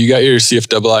 Yeah. So you got your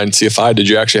CFII and CFI. Did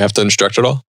you actually have to instruct at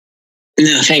all?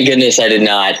 No, thank goodness I did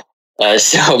not.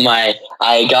 So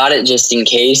I got it just in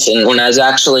case. And when I was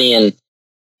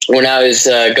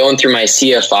going through my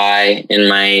CFI and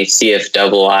my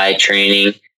CFII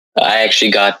training, I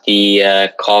actually got the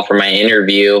call for my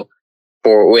interview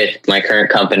with my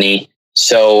current company.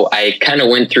 So I kind of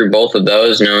went through both of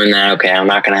those knowing that, okay, I'm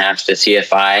not going to have to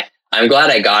CFI. I'm glad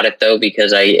I got it though,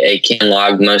 because I can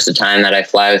log most of the time that I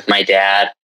fly with my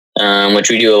dad, which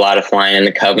we do a lot of flying in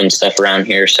the Cub and stuff around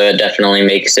here. So it definitely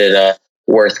makes it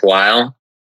worthwhile.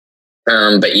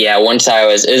 But yeah, it was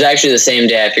actually the same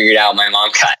day I figured out my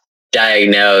mom got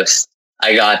diagnosed.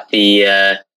 I got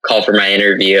the call for my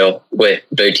interview with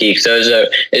Boutique. So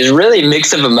it was really a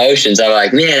mix of emotions. I'm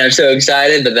like, man, I'm so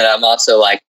excited, but then I'm also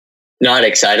like not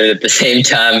excited at the same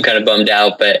time, kind of bummed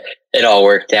out, but it all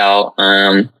worked out.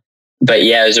 But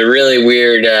yeah, it was a really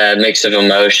weird mix of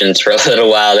emotions for a little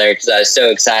while there, because I was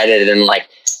so excited and like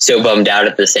so bummed out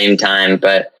at the same time.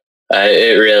 But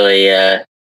it really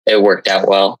it worked out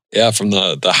well. Yeah, from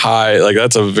the high, like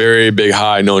that's a very big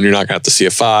high, knowing you're not going to have to see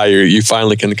a fly. You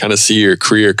finally can kind of see your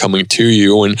career coming to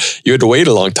you when you had to wait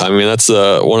a long time. I mean, that's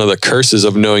one of the curses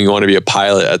of knowing you want to be a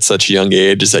pilot at such a young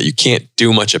age, is that you can't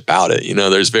do much about it. You know,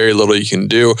 there's very little you can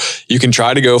do. You can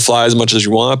try to go fly as much as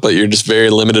you want, but you're just very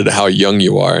limited to how young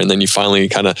you are. And then you finally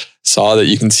kind of saw that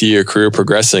you can see your career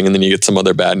progressing, and then you get some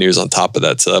other bad news on top of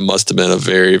that. So that must have been a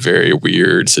very, very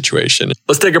weird situation.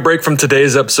 Let's take a break from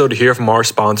today's episode to hear from our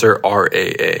sponsor,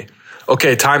 RAA.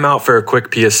 Okay, time out for a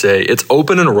quick PSA. It's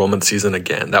open enrollment season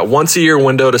again. That once-a-year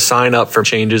window to sign up for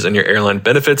changes in your airline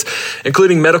benefits,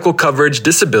 including medical coverage,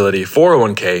 disability,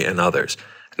 401k, and others.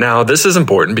 Now, this is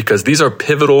important because these are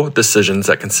pivotal decisions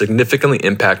that can significantly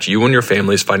impact you and your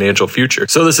family's financial future.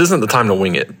 So this isn't the time to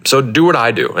wing it. So do what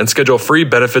I do and schedule a free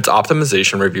benefits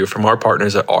optimization review from our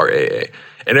partners at RAA.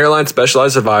 An airline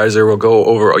specialized advisor will go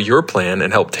over your plan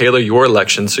and help tailor your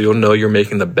election so you'll know you're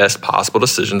making the best possible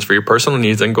decisions for your personal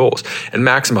needs and goals and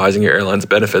maximizing your airline's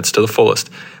benefits to the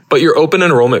fullest. But your open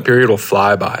enrollment period will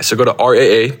fly by. So go to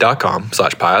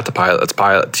raa.com/pilot to pilot, that's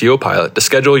pilot, TO pilot, to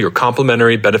schedule your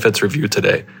complimentary benefits review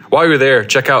today. While you're there,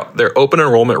 check out their open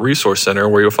enrollment resource center,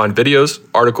 where you'll find videos,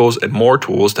 articles, and more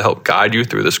tools to help guide you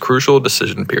through this crucial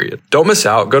decision period. Don't miss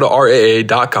out. Go to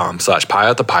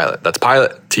raa.com/pilot to pilot, that's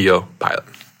pilot, TO pilot.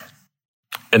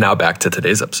 And now back to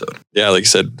today's episode. Yeah, like you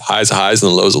said, highs of highs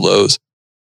and lows of lows.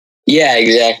 Yeah,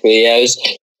 exactly. Yeah,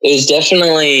 it was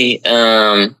definitely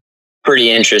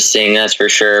pretty interesting, that's for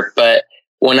sure. But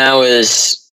when I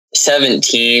was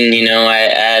 17, you know, I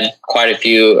had quite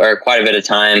a bit of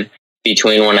time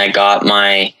between when I got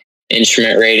my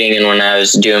instrument rating and when I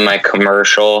was doing my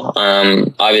commercial.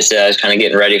 Obviously, I was kind of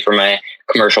getting ready for my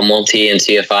commercial multi and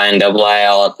CFI and double I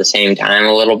all at the same time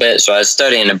a little bit. So I was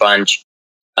studying a bunch.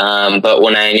 But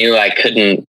when I knew I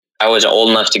wasn't old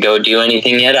enough to go do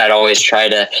anything yet, I'd always try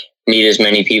to meet as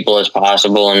many people as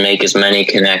possible and make as many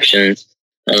connections.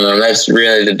 That's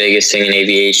really the biggest thing in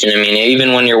aviation. I mean,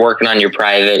 even when you're working on your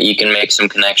private, you can make some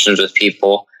connections with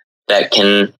people that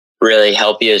can really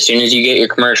help you. As soon as you get your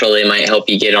commercial, they might help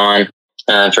you get on.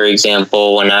 For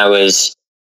example, when I was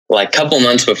like a couple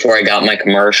months before I got my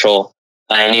commercial,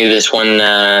 I knew this one,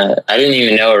 I didn't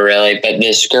even know her really, but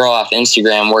this girl off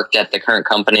Instagram worked at the current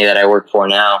company that I work for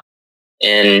now.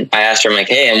 And I asked her, I'm like,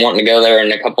 hey, I'm wanting to go there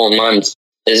in a couple of months.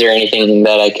 Is there anything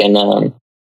that I can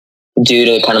do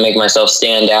to kind of make myself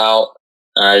stand out?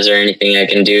 Is there anything I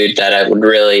can do that I would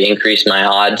really increase my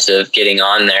odds of getting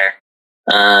on there?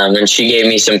 And she gave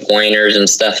me some pointers and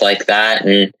stuff like that.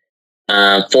 And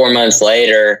 4 months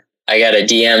later, I got a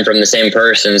DM from the same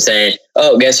person saying,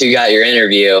 oh, guess who got your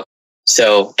interview?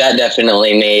 So that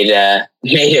definitely made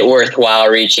it worthwhile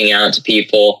reaching out to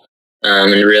people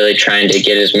and really trying to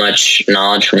get as much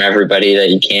knowledge from everybody that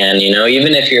you can. You know,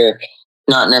 even if you're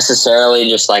not necessarily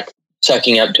just like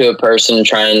sucking up to a person,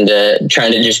 trying to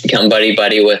just become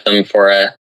buddy with them for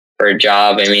a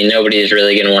job. I mean, nobody's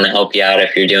really going to want to help you out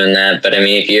if you're doing that. But I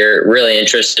mean, if you're really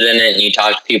interested in it and you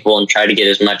talk to people and try to get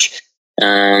as much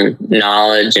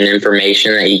knowledge and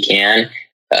information that you can,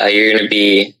 you're going to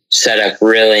be set up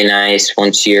really nice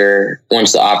once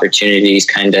the opportunities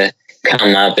kind of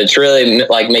come up. It's really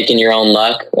like making your own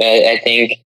luck. I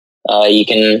think you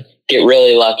can get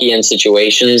really lucky in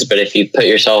situations, but if you put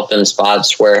yourself in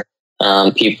spots where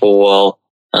people will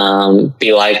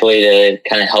be likely to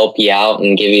kind of help you out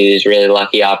and give you these really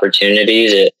lucky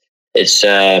opportunities, it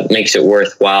makes it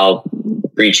worthwhile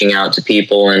reaching out to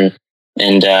people and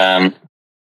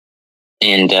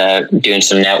doing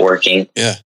some networking.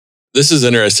 Yeah. This is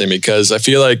interesting because I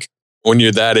feel like when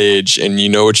you're that age and you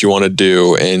know what you want to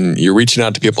do and you're reaching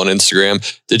out to people on Instagram,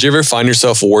 did you ever find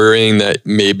yourself worrying that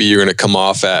maybe you're going to come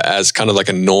off as kind of like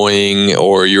annoying,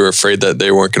 or you were afraid that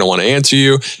they weren't going to want to answer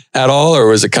you at all? Or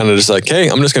was it kind of just like, hey,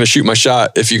 I'm just going to shoot my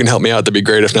shot. If you can help me out, that'd be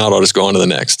great. If not, I'll just go on to the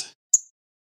next.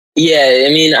 Yeah. I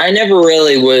mean, I never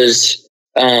really was,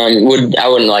 I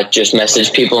wouldn't like just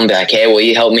message people and be like, hey, will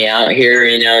you help me out here?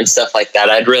 You know, and stuff like that.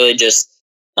 I'd really just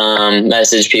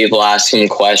message people, ask them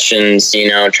questions, you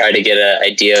know, try to get an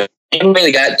idea of never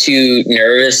really got too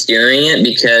nervous doing it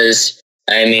because,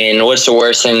 I mean, what's the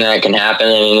worst thing that can happen?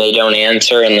 I mean, they don't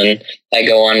answer, and then I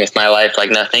go on with my life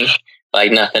like nothing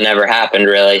ever happened,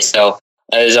 really. So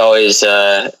I always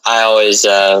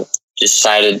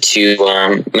decided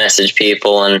to message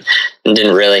people and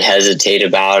didn't really hesitate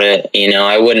about it. You know,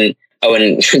 I wouldn't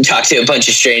talk to a bunch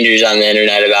of strangers on the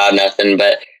internet about nothing,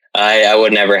 but I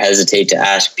would never hesitate to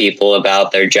ask people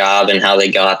about their job and how they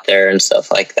got there and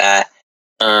stuff like that.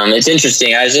 It's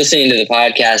interesting. I was listening to the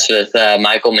podcast with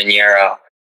Michael Maniero,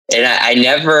 and I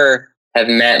never have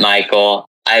met Michael.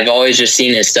 I've always just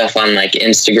seen his stuff on like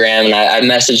Instagram, and I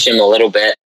messaged him a little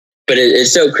bit, but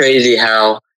it's so crazy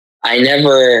how I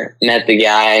never met the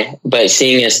guy, but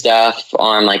seeing his stuff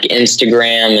on like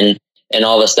Instagram and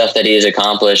all the stuff that he has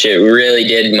accomplished, it really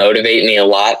did motivate me a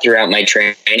lot throughout my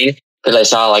training, because I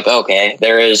saw like, okay,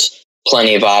 there is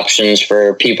plenty of options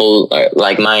for people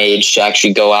like my age to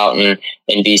actually go out and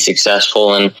be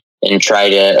successful and try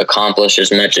to accomplish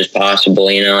as much as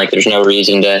possible. You know, like there's no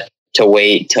reason to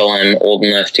wait till I'm old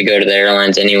enough to go to the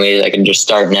airlines anyways. I can just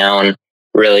start now and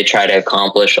really try to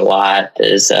accomplish a lot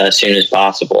as soon as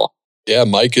possible. Yeah,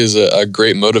 Mike is a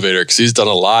great motivator because he's done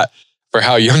a lot for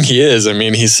how young he is. I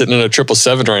mean, he's sitting in a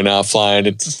 777 right now flying.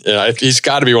 He's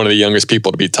got to be one of the youngest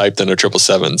people to be typed in a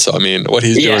 777. So, I mean, what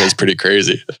he's doing is pretty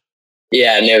crazy.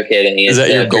 Yeah, no kidding. Is that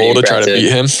your goal to try to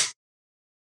beat him?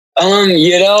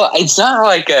 You know, it's not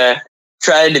like a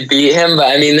trying to beat him, but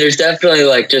I mean, there's definitely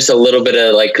like just a little bit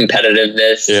of like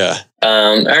competitiveness. Yeah.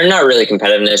 Or not really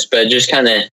competitiveness, but just kind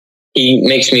of, he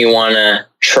makes me want to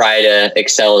try to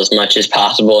excel as much as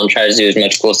possible and try to do as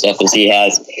much cool stuff as he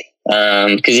has.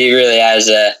 Because he really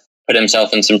has put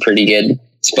himself in some pretty good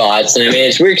spots. And I mean,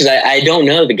 it's weird because I don't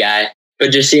know the guy,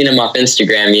 but just seeing him off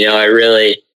Instagram, you know,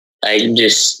 I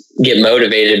just get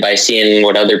motivated by seeing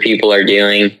what other people are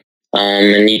doing.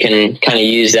 And you can kind of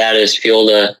use that as fuel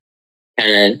to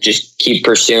kind of just keep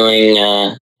pursuing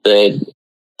the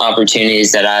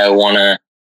opportunities that I want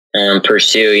to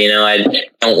pursue. You know, I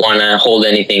don't want to hold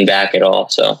anything back at all.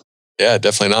 So. Yeah,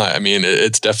 definitely not. I mean,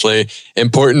 it's definitely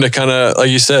important to kind of, like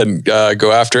you said,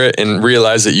 go after it and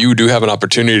realize that you do have an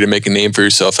opportunity to make a name for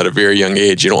yourself at a very young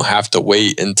age. You don't have to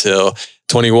wait until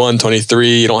 21,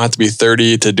 23. You don't have to be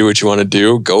 30 to do what you want to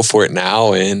do. Go for it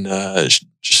now and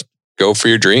just go for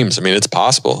your dreams. I mean, it's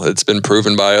possible. It's been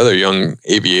proven by other young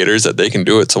aviators that they can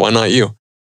do it. So why not you?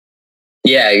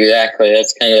 Yeah, exactly.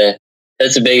 That's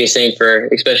the biggest thing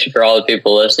especially for all the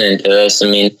people listening to this. I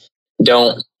mean,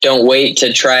 don't wait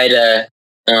to try to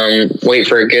wait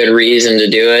for a good reason to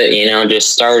do it. You know,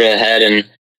 just start ahead and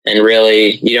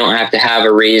really, you don't have to have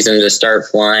a reason to start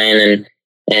flying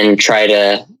and try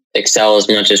to excel as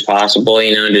much as possible.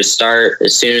 You know, just start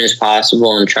as soon as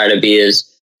possible and try to be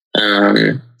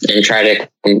and try to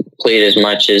complete as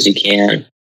much as you can.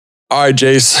 All right,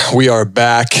 Jace, we are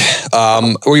back.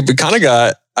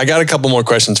 I got a couple more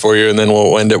questions for you, and then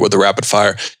we'll end it with the rapid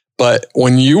fire. But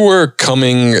when you were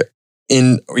coming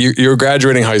in, you're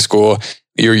graduating high school,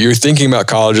 you're thinking about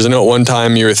colleges. I know at one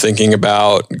time you were thinking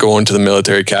about going to the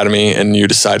military academy and you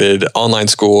decided online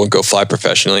school and go fly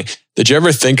professionally. Did you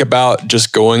ever think about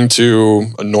just going to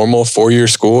a normal 4-year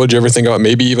school? Did you ever think about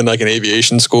maybe even like an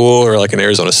aviation school or like an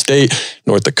Arizona State,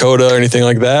 North Dakota or anything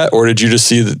like that? Or did you just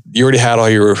see that you already had all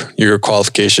your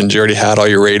qualifications, you already had all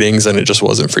your ratings and it just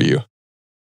wasn't for you?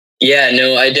 Yeah,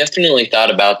 no, I definitely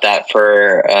thought about that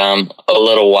for a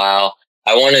little while.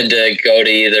 I wanted to go to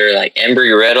either like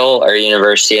Embry-Riddle or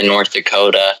University of North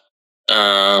Dakota.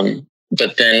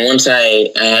 But then once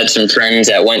I had some friends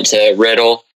that went to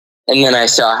Riddle, and then I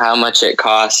saw how much it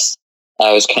costs,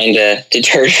 I was kind of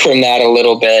deterred from that a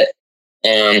little bit.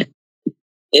 And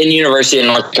University of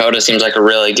North Dakota seems like a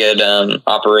really good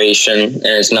operation, and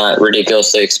it's not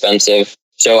ridiculously expensive.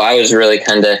 So I was really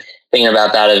kind of thinking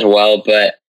about that as well.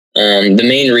 But the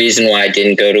main reason why I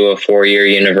didn't go to a 4-year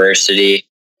university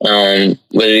was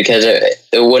because it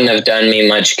wouldn't have done me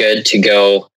much good to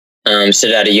go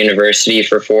sit at a university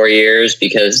for 4 years,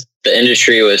 because the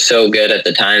industry was so good at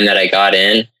the time that I got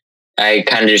in. I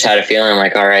kind of just had a feeling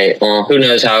like, all right, well, who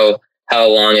knows how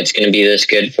long it's going to be this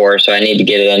good for, so I need to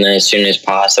get it in as soon as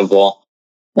possible.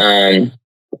 And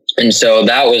so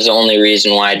that was the only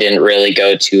reason why I didn't really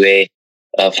go to a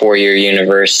 4-year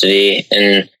university.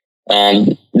 And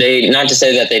not to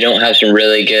say that they don't have some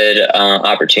really good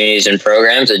opportunities and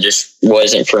programs, it just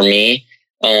wasn't for me.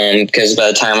 Because by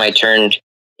the time I turned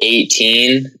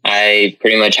 18, I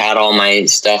pretty much had all my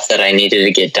stuff that I needed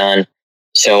to get done.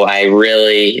 So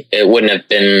it wouldn't have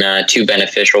been too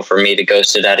beneficial for me to go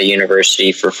sit at a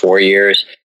university for 4 years.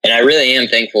 And I really am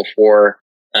thankful for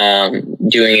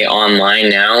doing it online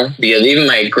now, because even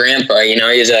my grandpa,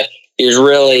 he's he was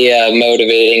really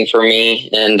motivating for me,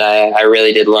 and I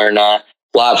really did learn a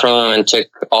lot from him and took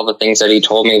all the things that he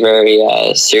told me very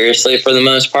seriously for the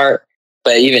most part.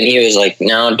 But even he was like,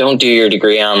 no, don't do your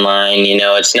degree online.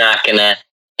 It's not gonna,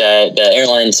 the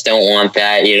airlines don't want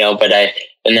that,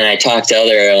 and then I talked to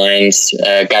other airlines,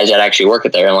 guys that actually work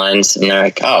at the airlines, and they're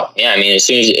like, oh yeah, I mean,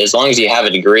 as long as you have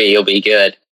a degree, you'll be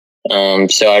good.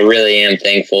 So I really am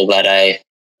thankful that I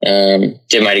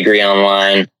did my degree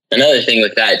online. Another thing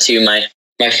with that too, my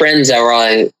friends that were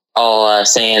all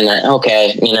saying that,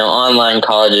 okay, online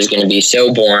college is going to be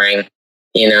so boring.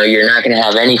 You're not going to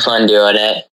have any fun doing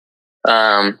it.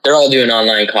 They're all doing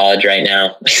online college right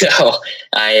now. So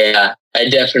I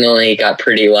definitely got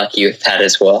pretty lucky with that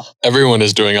as well. Everyone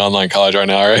is doing online college right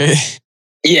now, right?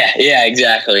 Yeah,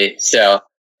 exactly. So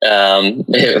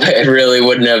it really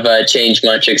wouldn't have changed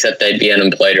much, except they'd be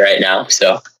unemployed right now.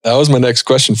 So that was my next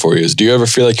question for you: is do you ever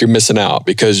feel like you're missing out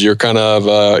because you're kind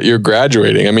of you're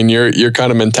graduating? I mean, your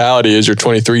kind of mentality is you're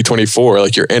 23, 24,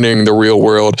 like you're entering the real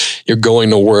world. You're going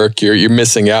to work. You're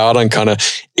missing out on kind of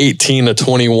 18 to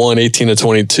 21, 18 to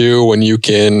 22 when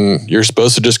you're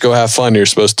supposed to just go have fun. You're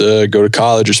supposed to go to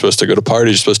college. You're supposed to go to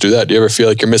parties. You're supposed to do that. Do you ever feel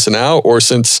like you're missing out? Or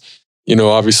since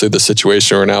obviously the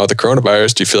situation we're now with the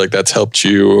coronavirus, do you feel like that's helped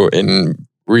you and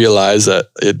realize that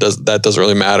that doesn't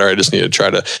really matter? I just need to try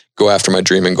to go after my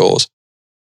dream and goals.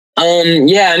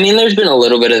 Yeah, I mean, there's been a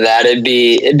little bit of that. It'd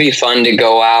be fun to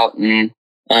go out and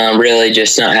really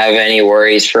just not have any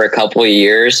worries for a couple of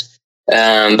years.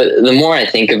 But the more I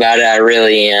think about it, I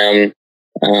really am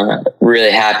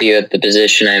really happy with the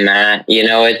position I'm at.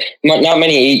 Not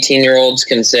many 18-year-olds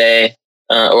can say,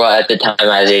 well, at the time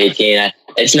I was 18,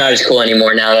 it's not as cool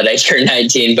anymore now that I turned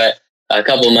 19, but a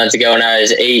couple of months ago when I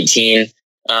was 18,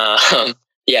 now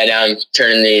I'm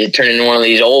turning one of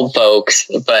these old folks.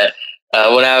 But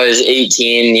when I was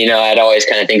 18, I'd always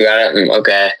kind of think about it.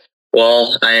 Okay,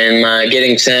 well, I'm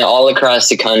getting sent all across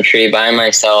the country by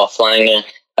myself, flying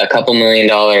a couple $1 million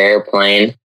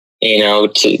airplane,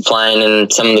 flying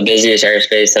in some of the busiest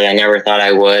airspace that I never thought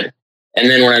I would. And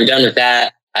then when I'm done with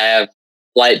that, I have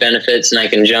flight benefits and I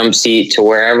can jump seat to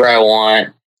wherever I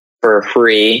want for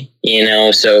free,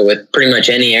 so with pretty much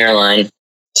any airline.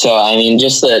 So, I mean,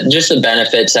 just the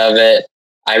benefits of it,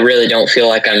 I really don't feel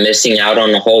like I'm missing out on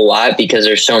a whole lot because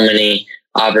there's so many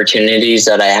opportunities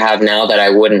that I have now that I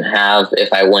wouldn't have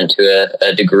if I went to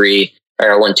a degree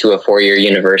or I went to a 4-year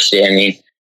university.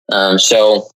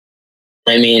 So,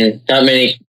 not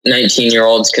many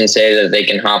 19-year-olds can say that they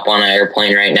can hop on an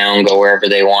airplane right now and go wherever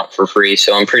they want for free.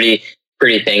 So I'm pretty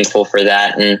thankful for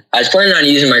that. And I was planning on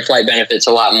using my flight benefits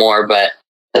a lot more, but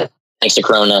thanks to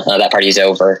Corona, that party's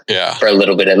over. Yeah. For a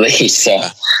little bit at least. So. Yeah,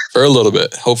 for a little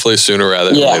bit, hopefully sooner rather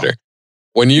than later.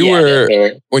 When you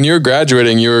were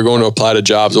graduating, you were going to apply to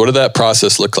jobs. What did that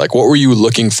process look like? What were you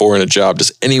looking for in a job?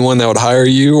 Just anyone that would hire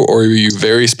you, or were you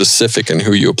very specific in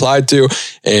who you applied to,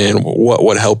 and what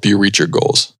would help you reach your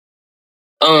goals?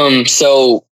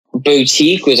 So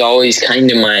boutique was always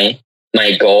kind of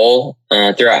my goal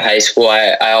throughout high school.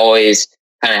 I always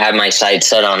kind of had my sights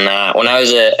set on that. When I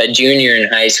was a junior in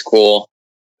high school,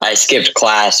 I skipped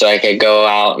class so I could go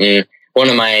out, and one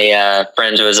of my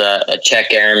friends was a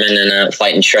check airman and a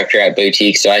flight instructor at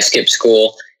boutique. So I skipped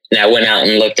school and I went out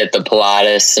and looked at the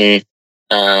Pilatus and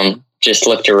just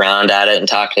looked around at it and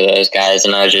talked to those guys.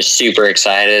 And I was just super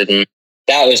excited. And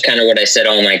that was kind of what I set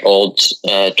all my goals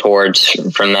towards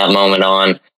from that moment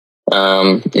on.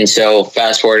 And so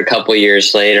fast forward a couple of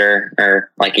years later,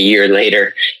 or like a year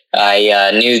later,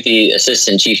 I knew the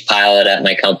assistant chief pilot at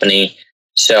my company.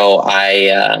 So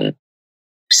I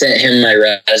sent him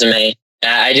my resume.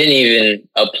 I didn't even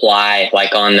apply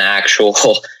on the actual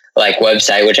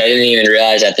website, which I didn't even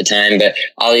realize at the time. But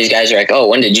all these guys are like, "Oh,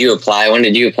 when did you apply? When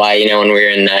did you apply?" When we were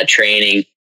in training,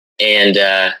 and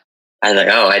I was like,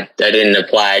 "Oh, I didn't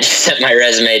apply. I just sent my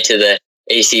resume to the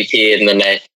ACP, and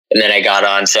then I got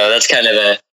on." So that's kind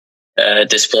of a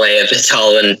display of it's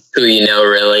all in who you know,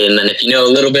 really. And then if you know a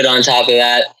little bit on top of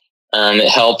that, it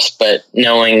helps. But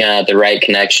knowing the right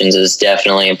connections is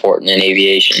definitely important in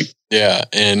aviation. Yeah.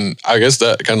 And I guess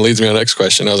that kind of leads me to the next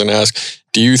question I was going to ask.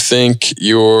 Do you think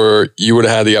you would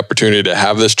have had the opportunity to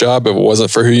have this job if it wasn't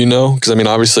for who you know? Because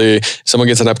obviously someone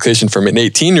gets an application from an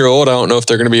 18-year-old. I don't know if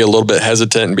they're going to be a little bit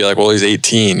hesitant and be like, well, he's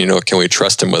 18, can we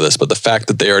trust him with this? But the fact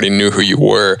that they already knew who you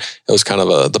were, it was kind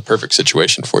of the perfect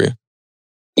situation for you.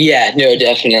 Yeah, no,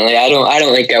 definitely. I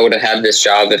don't think I would have had this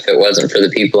job if it wasn't for the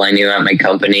people I knew at my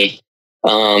company.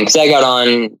 Because I got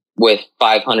on with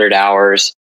 500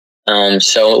 hours.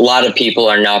 So a lot of people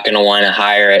are not going to want to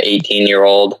hire an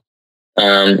 18-year-old,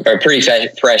 or pretty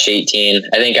fresh 18.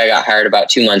 I think I got hired about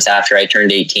 2 months after I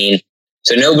turned 18.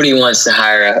 So nobody wants to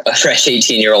hire a fresh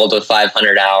 18-year-old with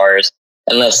 500 hours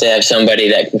unless they have somebody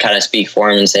that can kind of speak for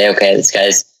them and say, okay, this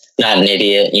guy's not an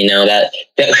idiot.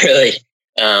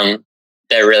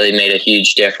 That really made a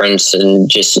huge difference in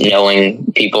just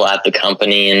knowing people at the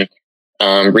company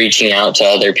and reaching out to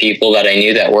other people that I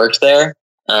knew that worked there.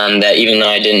 That even though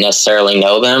I didn't necessarily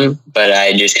know them, but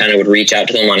I just kind of would reach out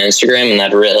to them on Instagram, and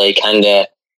that really kind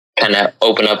of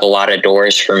open up a lot of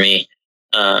doors for me.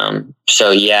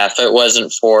 So yeah, if it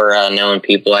wasn't for knowing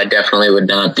people, I definitely would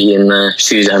not be in the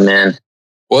shoes I'm in.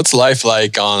 What's life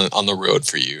like on the road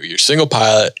for you? You're a single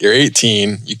pilot, you're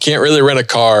 18, you can't really rent a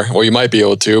car. Well, you might be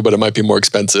able to, but it might be more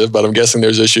expensive, but I'm guessing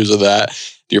there's issues with that.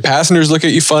 Do your passengers look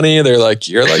at you funny? They're like,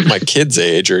 you're like my kid's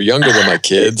age or younger than my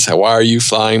kids. Why are you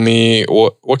flying me?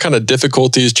 What kind of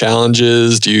difficulties,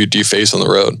 challenges do you face on the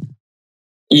road?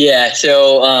 Yeah.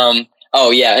 So,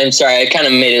 I'm sorry. I kind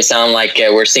of made it sound like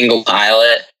we're single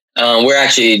pilot. We're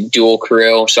actually dual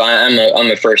crew. So I'm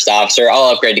a first officer.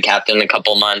 I'll upgrade to captain in a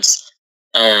couple months.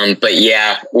 But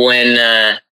yeah, when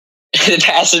the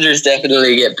passengers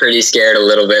definitely get pretty scared a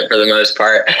little bit for the most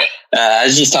part. I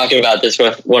was just talking about this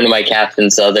with one of my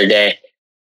captains the other day.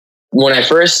 When I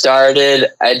first started,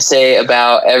 I'd say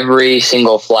about every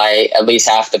single flight, at least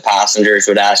half the passengers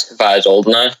would ask if I was old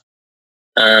enough.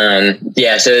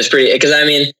 So it's pretty, because I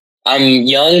mean, I'm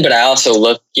young, but I also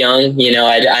look young.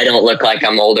 I don't look like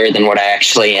I'm older than what I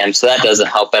actually am. So that doesn't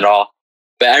help at all.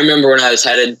 But I remember when I was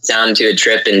headed down to a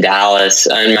trip in Dallas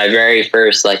on my very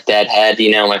first deadhead,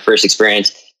 my first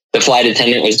experience, the flight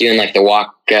attendant was doing the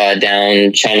walk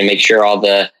down, trying to make sure all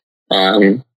the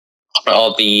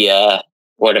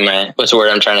what's the word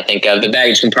I'm trying to think of? The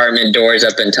baggage compartment doors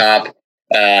up and top.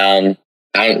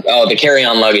 The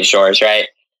carry-on luggage doors, right?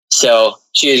 So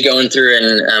she was going through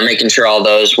and making sure all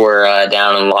those were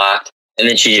down and locked. And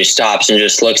then she just stops and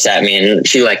just looks at me, and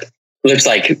she looks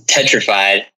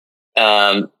petrified.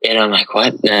 And I'm like,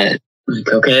 what? Okay,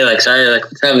 sorry,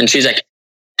 what's up? And she's like,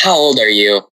 how old are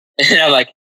you? And I'm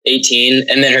like, 18.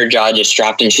 And then her jaw just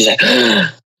dropped and she's like,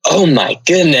 oh my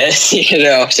goodness.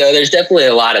 So there's definitely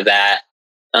a lot of that.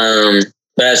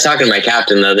 But I was talking to my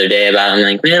captain the other day about it.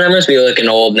 I'm like, man, I must be looking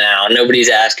old now. Nobody's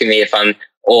asking me if I'm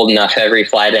old enough every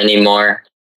flight anymore.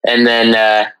 And then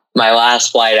my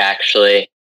last flight, actually,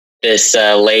 this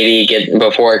lady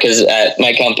because at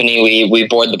my company, we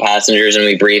board the passengers and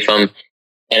we brief them.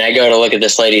 And I go to look at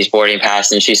this lady's boarding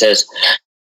pass and she says,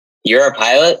 you're a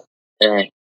pilot? And I'm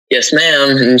like, yes,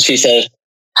 ma'am. And she says,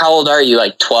 how old are you?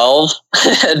 12?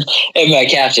 And my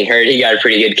captain heard, he got a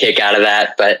pretty good kick out of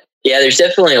that. But yeah, there's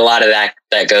definitely a lot of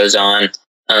that goes on.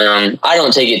 I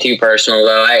don't take it too personal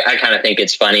though. I kind of think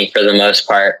it's funny for the most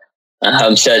part.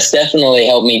 So it's definitely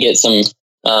helped me get some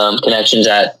connections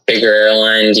at bigger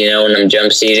airlines, when I'm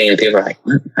jump seating and people are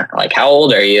like, how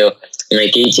old are you? I'm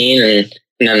 18. And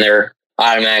then they're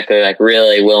automatically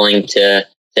really willing to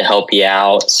help you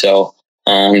out. So,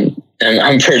 I'm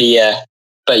pretty,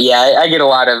 but yeah, I get a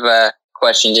lot of,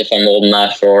 questions if I'm old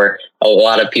enough, or a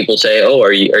lot of people say, oh,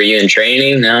 are you in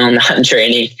training? No, I'm not in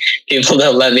training. People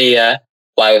don't let me,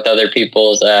 fly with other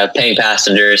people's, paying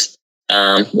passengers,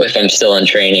 if I'm still in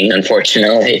training,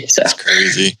 unfortunately. So that's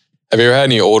crazy. Have you ever had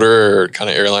any older kind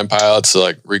of airline pilots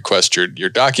request your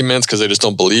documents because they just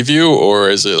don't believe you? Or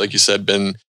is it, like you said,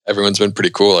 everyone's been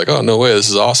pretty cool? Oh, no way, this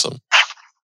is awesome.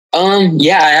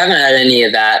 Yeah, I haven't had any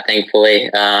of that, thankfully.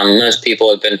 Most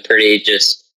people have been pretty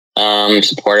just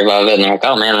supportive of it, and they're like,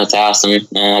 oh man, that's awesome.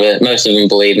 But most of them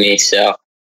believe me. So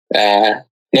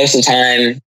most of the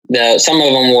time, some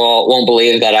of them won't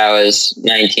believe that I was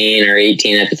 19 or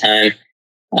 18 at the time.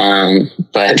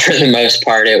 But for the most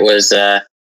part, it was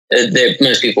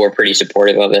most people were pretty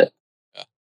supportive of it.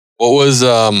 What's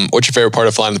your favorite part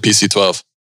of flying the PC-12?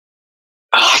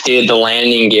 Oh, dude, the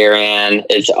landing gear, man,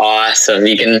 it's awesome.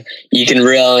 You can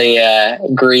really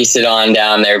grease it on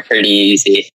down there pretty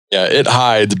easy. Yeah, it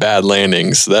hides bad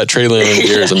landings. That trailing landing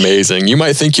gear is amazing. You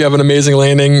might think you have an amazing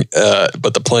landing,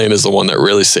 but the plane is the one that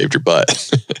really saved your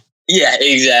butt. Yeah,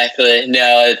 exactly.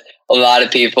 No, a lot of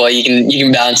people, you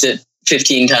can bounce it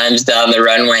 15 times down the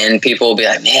runway and people will be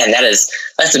like, man, that's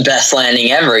the best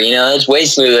landing ever. It's way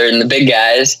smoother than the big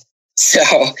guys. So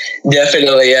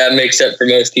definitely makes up for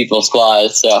most people's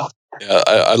flies. So yeah,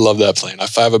 I love that plane. I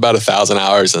fly about 1,000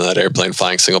 hours in that airplane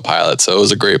flying single pilot. So it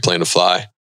was a great plane to fly.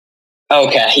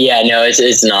 Okay. Yeah, no,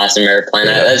 it's an awesome airplane.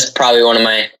 Yeah. That's probably one of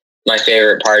my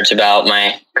favorite parts about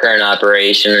my current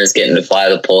operation is getting to fly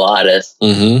the Pilatus.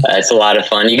 Mm-hmm. It's a lot of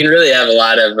fun. You can really have a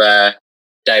lot of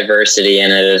diversity in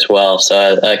it as well.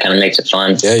 So that kind of makes it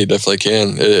fun. Yeah, you definitely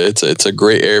can. It's a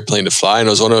great airplane to fly. And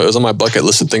it was on my bucket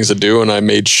list of things to do. And I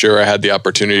made sure I had the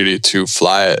opportunity to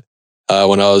fly it.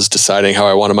 when I was deciding how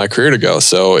I wanted my career to go.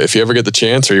 So if you ever get the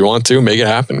chance or you want to, make it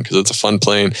happen because it's a fun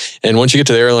plane. And once you get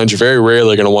to the airlines, you're very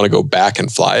rarely going to want to go back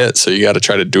and fly it. So you got to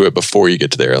try to do it before you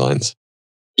get to the airlines.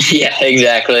 Yeah,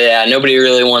 exactly. Yeah, nobody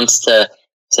really wants to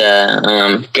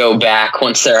go back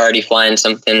once they're already flying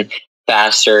something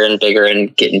faster and bigger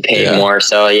and getting paid more.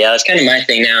 So yeah, that's kind of my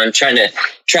thing now. I'm trying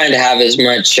to have as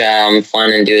much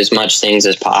fun and do as much things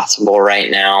as possible right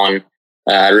now, and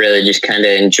really just kind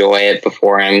of enjoy it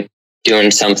before I'm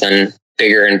doing something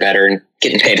bigger and better and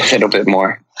getting paid a little bit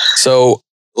more. So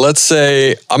let's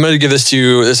say I'm going to give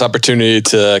this opportunity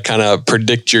to kind of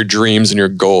predict your dreams and your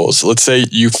goals. Let's say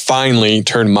you finally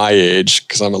turn my age,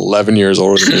 because I'm 11 years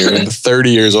older than you and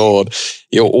 30 years old.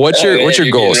 What's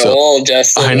your goal? So old,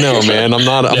 Justin. I know, man. I'm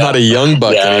not a young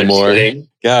buck anymore.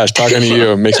 Gosh, talking to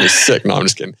you makes me sick. No, I'm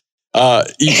just kidding.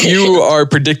 You are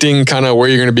predicting kind of where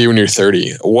you're going to be when you're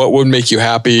 30. What would make you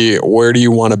happy? Where do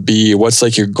you want to be? What's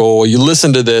like your goal? You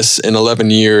listen to this in 11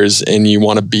 years and you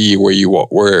want to be where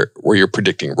you're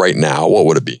predicting right now. What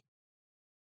would it be?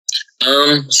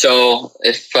 So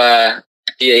if,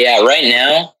 right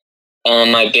now,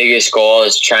 my biggest goal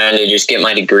is trying to just get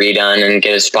my degree done and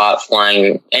get a spot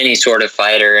flying any sort of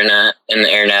fighter in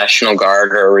the Air National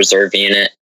Guard or reserve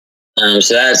unit.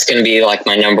 So that's going to be like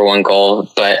my number one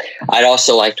goal, but I'd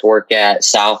also like to work at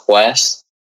Southwest.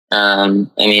 I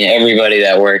mean, everybody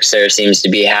that works there seems to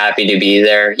be happy to be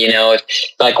there. If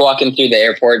like walking through the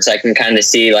airports, I can kind of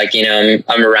see like,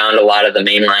 I'm around a lot of the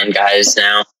mainline guys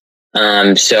now.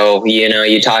 So,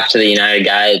 you talk to the United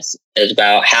guys, it's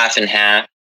about half and half,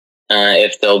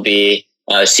 if they'll be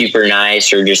super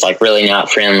nice or just like really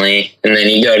not friendly. And then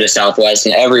you go to Southwest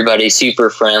and everybody's super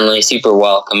friendly, super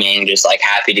welcoming, just like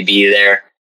happy to be there.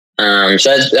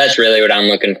 So that's really what I'm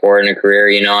looking for in a career.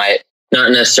 I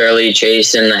not necessarily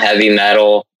chasing the heavy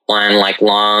metal, flying like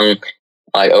long,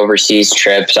 like overseas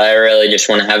trips. I really just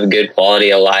want to have a good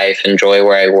quality of life, enjoy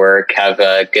where I work, have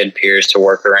good peers to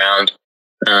work around,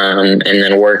 and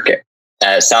then work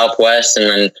at Southwest and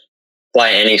then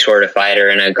fly any sort of fighter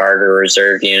in a Guard or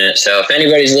Reserve unit. So if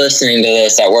anybody's listening to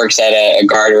this that works at a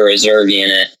Guard or Reserve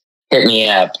unit, hit me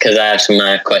up because I have some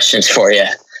questions for you.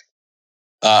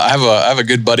 I have a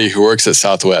good buddy who works at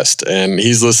Southwest, and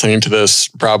he's listening to this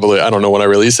probably, I don't know when I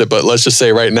release it, but let's just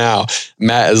say right now,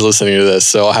 Matt is listening to this.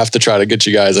 So I'll have to try to get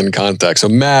you guys in contact. So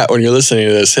Matt, when you're listening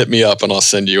to this, hit me up and I'll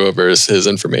send you over his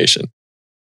information.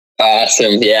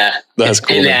 Awesome. Yeah. That's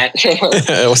cool. Hey, Matt.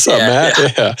 What's up, Matt?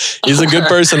 Yeah. He's a good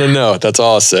person to know. That's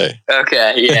all I'll say.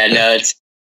 Okay. Yeah, no,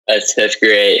 that's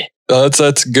great.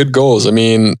 That's good goals. I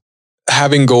mean,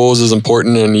 having goals is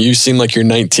important, and you seem like you're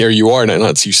 19, or you are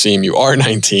not you seem, you are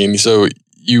 19. So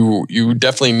you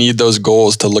definitely need those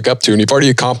goals to look up to, and you've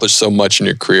already accomplished so much in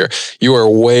your career. You are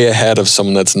way ahead of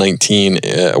someone that's 19,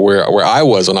 where I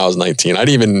was when I was 19. I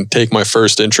didn't even take my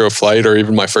first intro flight or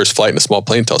even my first flight in a small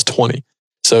plane until I was 20.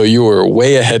 So you were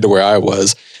way ahead to where I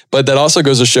was. But that also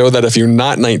goes to show that if you're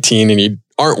not 19 and you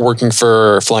aren't working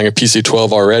for flying a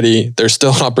PC-12 already, there's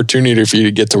still an opportunity for you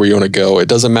to get to where you want to go. It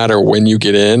doesn't matter when you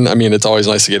get in. I mean, it's always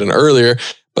nice to get in earlier,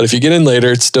 but if you get in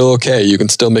later, it's still okay. You can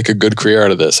still make a good career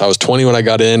out of this. I was 20 when I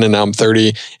got in, and now I'm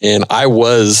 30, and I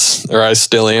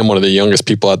still am one of the youngest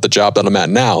people at the job that I'm at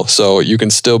now. So you can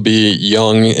still be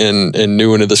young and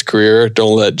new into this career.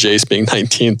 Don't let Jace being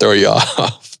 19 throw you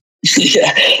off.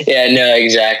 Yeah, no,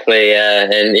 exactly.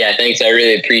 And yeah, thanks. I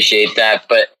really appreciate that.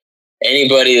 But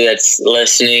anybody that's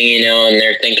listening, and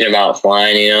they're thinking about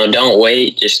flying, don't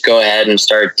wait. Just go ahead and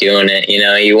start doing it.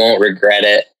 You won't regret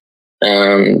it.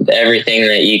 Everything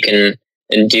that you can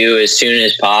do as soon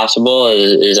as possible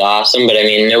is awesome. But I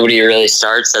mean, nobody really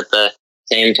starts at the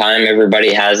same time.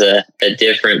 Everybody has a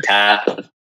different path of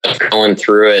going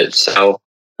through it. So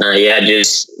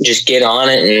just get on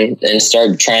it and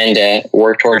start trying to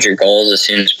work towards your goals as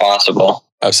soon as possible.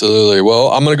 Absolutely. Well,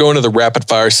 I'm going to go into the rapid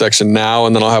fire section now,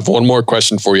 and then I'll have one more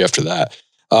question for you after that.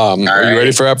 Are you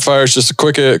ready for rapid fire? It's just a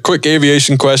quick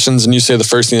aviation questions, and you say the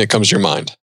first thing that comes to your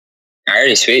mind.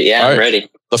 Alrighty, sweet. Yeah, I'm ready.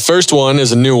 The first one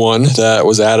is a new one that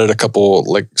was added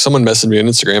someone messaged me on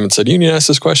Instagram and said, you need to ask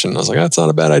this question. I was like, that's not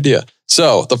a bad idea.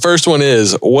 So the first one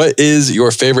is, what is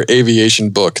your favorite aviation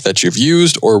book that you've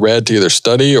used or read to either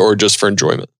study or just for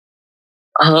enjoyment?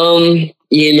 I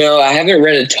haven't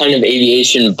read a ton of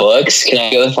aviation books. Can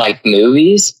I go with like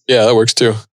movies? Yeah, that works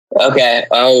too. Okay.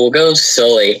 We'll go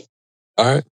Sully. All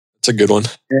right. That's a good one.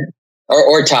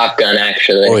 Or Top Gun,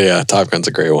 actually. Oh yeah, Top Gun's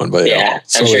a great one. But yeah,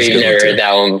 I'm sure you've never heard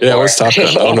that one before. Yeah, what's Top Gun?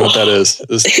 I don't know what that is.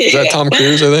 Is that Tom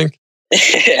Cruise, I think?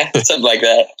 Yeah, something like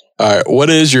that. All right. What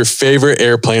is your favorite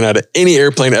airplane out of any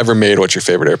airplane ever made? What's your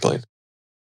favorite airplane?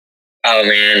 Oh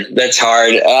man, that's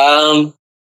hard.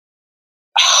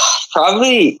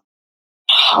 Probably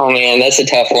Oh man, that's a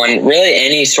tough one. Really,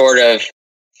 any sort of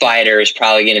fighter is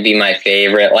probably going to be my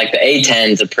favorite. Like the A-10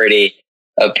 is a pretty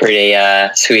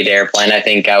sweet airplane. I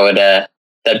think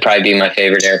that'd probably be my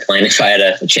favorite airplane if I had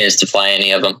a chance to fly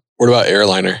any of them. What about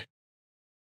airliner?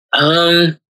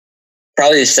 Probably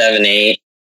the 7-8.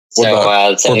 What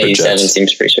about the 787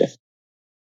 seems pretty sure.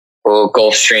 Oh,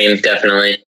 Gulfstream,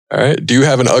 definitely. All right. Do you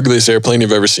have an ugliest airplane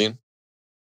you've ever seen?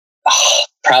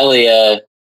 Probably a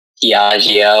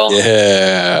Piaggio.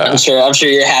 Yeah. I'm sure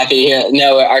you're happy.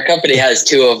 No, our company has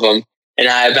 2 of them, and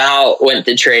I about went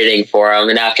to trading for them.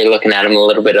 And after looking at them a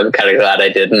little bit, I'm kind of glad I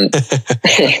didn't.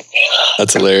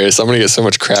 That's hilarious. I'm gonna get so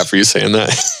much crap for you saying that.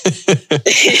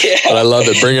 But I love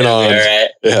it. Bring it on. Right.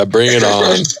 Yeah, bring it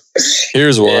on.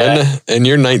 Here's one, and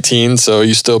you're 19, so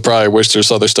you still probably wish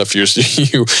there's other stuff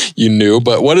you knew.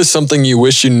 But what is something you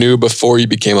wish you knew before you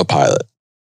became a pilot?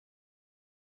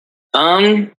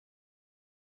 I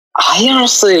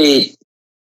honestly,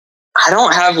 I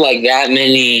don't have like that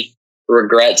many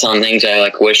regrets on things I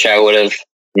like wish I would have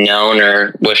known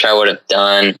or wish I would have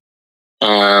done.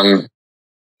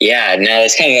 Yeah, no,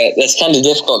 that's kind of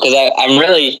difficult because I'm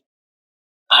really,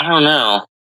 I don't know.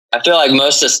 I feel like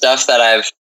most of the stuff that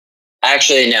I've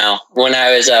actually no. When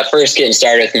I was first getting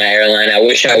started with my airline, I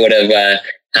wish I would have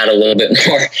had a little bit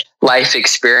more life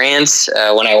experience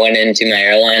when I went into my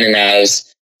airline, and I was.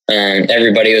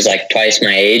 Everybody was like twice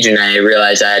my age, and I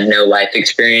realized I had no life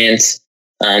experience.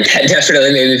 That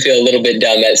definitely made me feel a little bit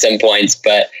dumb at some points,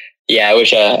 but yeah, I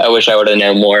wish I would have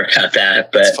known more about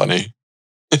that. But that's funny.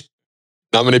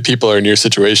 Not many people are in your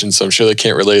situation, so I'm sure they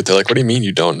can't relate. They're like, "What do you mean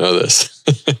you don't know this?"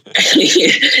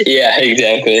 Yeah,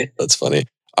 exactly. That's funny.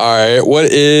 All right,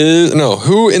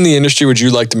 who in the industry would you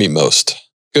like to meet most?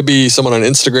 Could be someone on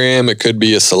Instagram. It could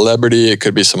be a celebrity. It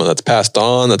could be someone that's passed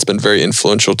on, that's been very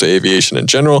influential to aviation in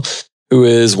general. Who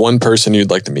is one person you'd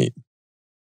like to meet?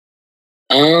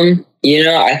 I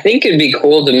think it'd be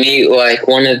cool to meet like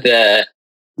one of the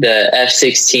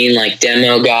F-16 like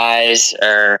demo guys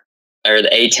or the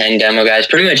A-10 demo guys.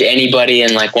 Pretty much anybody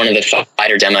in like one of the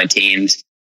fighter demo teams.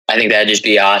 I think that'd just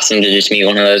be awesome to just meet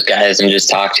one of those guys and just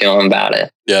talk to them about it.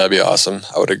 Yeah, that'd be awesome.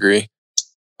 I would agree.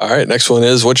 All right, next one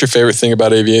is, what's your favorite thing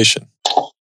about aviation?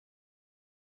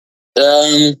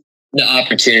 The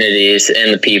opportunities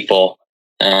and the people.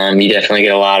 You definitely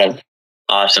get a lot of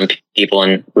awesome people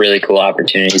and really cool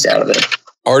opportunities out of it.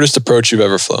 Hardest approach you've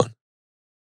ever flown?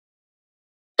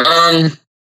 I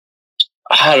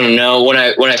don't know. When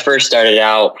I first started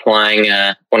out flying,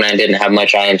 when I didn't have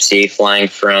much IMC, flying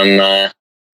from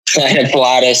flying a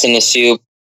Pilatus in the soup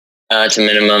to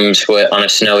minimums on a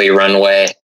snowy runway.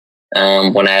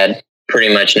 When I had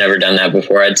pretty much never done that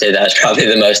before, I'd say that's probably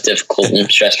the most difficult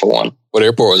and stressful one. What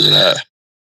airport was it at?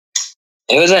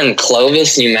 It was in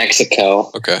Clovis, New Mexico.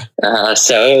 Okay.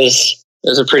 So it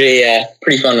was a pretty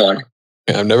fun one.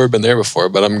 Yeah, I've never been there before,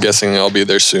 but I'm guessing I'll be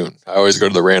there soon. I always go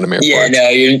to the random airports. Yeah, no,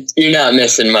 you're not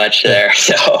missing much there.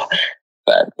 So,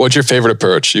 but what's your favorite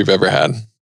approach you've ever had?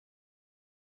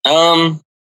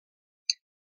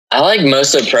 I like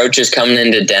most approaches coming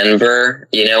into Denver.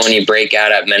 When you break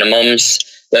out at minimums,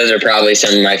 those are probably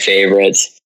some of my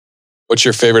favorites. What's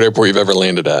your favorite airport you've ever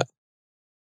landed at?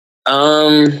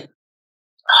 Oh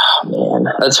man,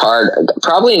 that's hard.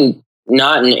 Probably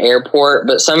not an airport,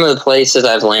 but some of the places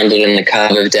I've landed in the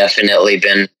Cub have definitely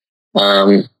been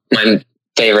my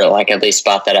favorite, like at least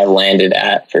spot that I've landed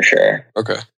at for sure.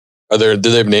 Okay. Do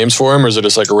they have names for them, or is it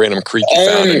just like a random creek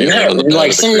you found?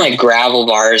 Like some like gravel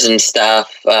bars and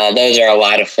stuff. Those are a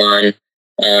lot of fun.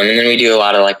 And then we do a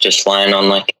lot of like just flying on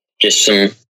like just some,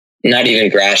 not even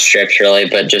grass strips really,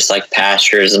 but just like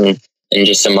pastures and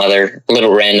just some other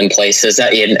little random places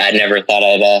that I never thought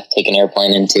I'd take an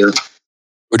airplane into.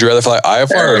 Would you rather fly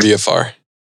IFR or VFR?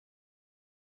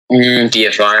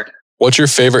 VFR. What's your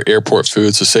favorite airport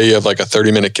food? So say you have like a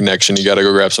 30-minute connection, you got to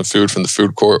go grab some food from the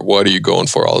food court. What are you going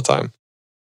for all the time?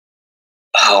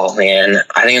 Oh man,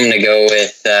 I think I'm going to go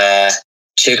with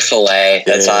Chick-fil-A.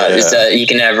 That's all. You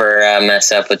can never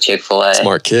mess up with Chick-fil-A.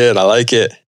 Smart kid. I like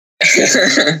it.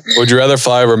 Would you rather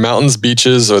fly over mountains,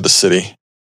 beaches, or the city?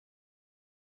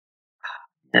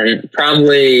 And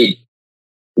probably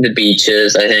the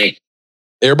beaches, I think.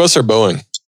 Airbus or Boeing?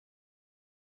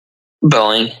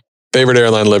 Boeing. Favorite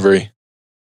airline livery?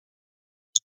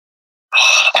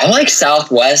 I like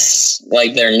Southwest,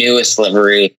 like their newest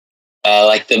livery.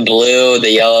 Like the blue,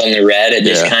 the yellow, and the red. It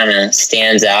just kind of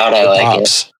stands out. I like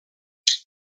it.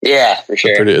 Yeah, for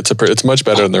sure. It's much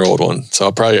better than their old one. So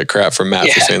I'll probably get crap from Matt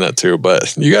for saying that too.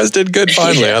 But you guys did good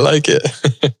finally. I like it.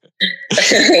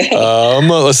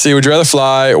 Let's see. Would you rather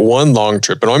fly one long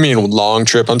trip? And when I mean long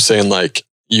trip, I'm saying like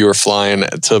you are flying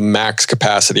to max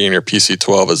capacity in your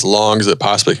PC-12 as long as it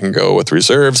possibly can go with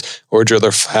reserves, or would you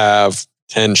rather have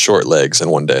 10 short legs in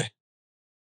one day?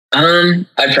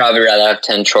 I'd probably rather have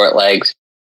 10 short legs.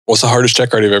 What's the hardest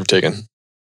check ride you've ever taken?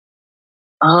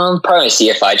 Probably a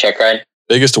CFI check ride.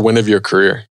 Biggest win of your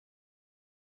career?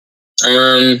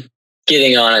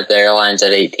 Getting on at the airlines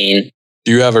at 18.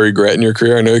 Do you have a regret in your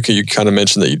career? I know you kind of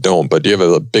mentioned that you don't, but do you have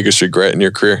the biggest regret in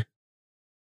your career?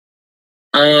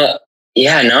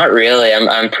 Yeah, not really.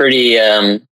 I'm pretty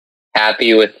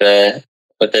happy with the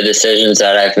decisions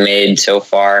that I've made so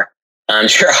far. I'm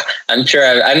sure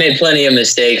I made plenty of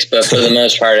mistakes, but for the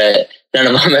most part, none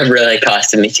of them have really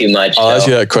costed me too much. I'll ask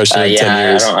you that question in 10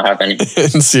 years. I don't have any.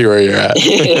 And see where you're at.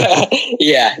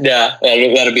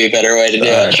 That'll be a better way to do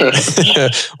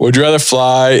it. Would you rather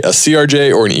fly a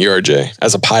CRJ or an ERJ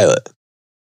as a pilot?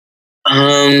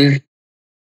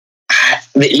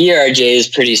 The ERJ is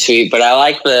pretty sweet, but I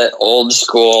like the old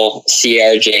school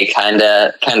CRJ kind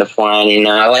of flying. You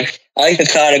know, I like the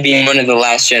thought of being one of the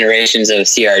last generations of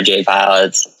CRJ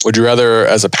pilots. Would you rather,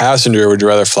 as a passenger, would you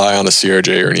rather fly on a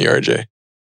CRJ or an ERJ?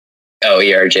 Oh,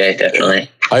 ERJ,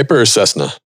 definitely. Piper or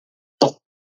Cessna?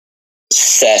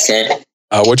 Cessna.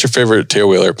 What's your favorite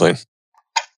tailwheel airplane?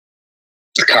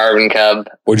 Carbon Cub.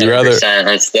 Would you rather?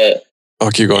 That's the. Oh,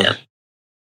 keep going. Yeah.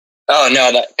 Oh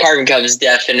no, the Carbon Cub is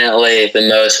definitely the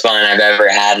most fun I've ever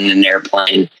had in an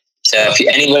airplane. So if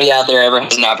anybody out there ever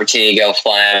has an opportunity to go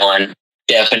fly one,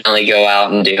 definitely go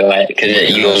out and do it,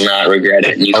 because you will not regret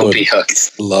it and you will be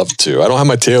hooked. Love to. I don't have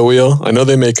my tail wheel. I know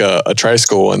they make a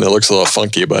tricycle one that looks a little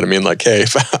funky, but I mean, like, hey,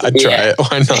 if I'd try it,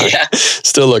 why not? Yeah.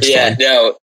 Still looks fun.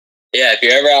 If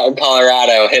you're ever out in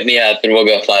Colorado, hit me up and we'll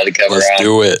go fly the Cub around. Let's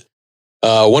do it.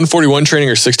 141 training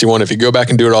or 61? If you go back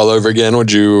and do it all over again,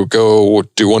 would you go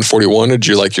do 141 or would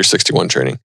you like your 61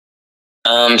 training?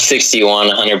 61,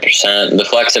 100%. The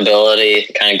flexibility,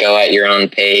 kind of go at your own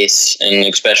pace, and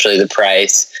especially the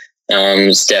price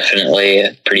is definitely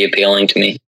pretty appealing to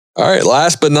me. All right.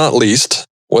 Last but not least,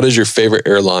 what is your favorite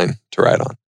airline to ride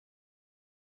on?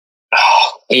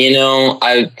 You know,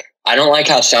 I don't like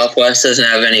how Southwest doesn't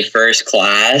have any first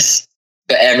class,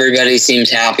 but everybody seems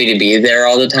happy to be there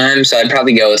all the time. So I'd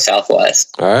probably go with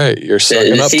Southwest. All right. You're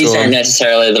sucking the up to them. seats aren't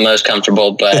necessarily the most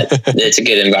comfortable, but it's a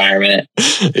good environment.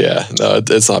 Yeah, no,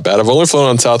 it's not bad. I've only flown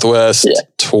on Southwest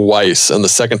twice, and the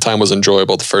second time was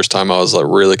enjoyable. The first time I was like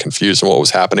really confused on what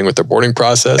was happening with their boarding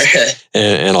process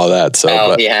and all that. So,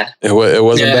 it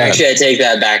wasn't bad. Actually, I take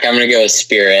that back. I'm going to go with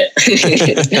Spirit.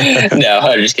 No,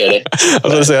 I'm just kidding. I was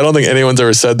going to say, I don't think anyone's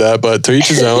ever said that, but to each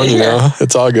his own, you know,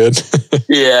 it's all good.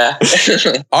 Yeah.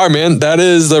 All right, man. That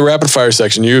is the rapid fire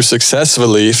section. You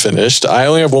successfully finished. I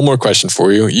only have one more question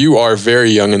for you. You are very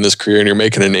young in this career and you're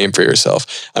making a name for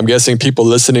yourself. I'm guessing people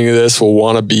listening to this will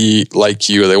want to be like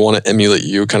you. They want to emulate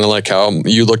you, kind of like how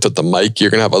you looked at the mic. You're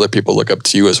going to have other people look up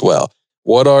to you as well.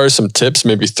 What are some tips,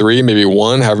 maybe 3, maybe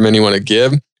 1, however many you want to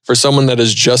give, for someone that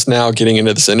is just now getting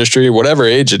into this industry, whatever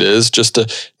age it is, just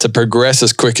to progress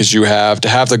as quick as you have, to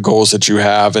have the goals that you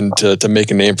have, and to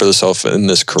make a name for themselves in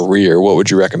this career? What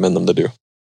would you recommend them to do?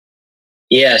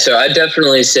 Yeah, so I'd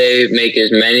definitely say make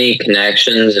as many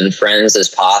connections and friends as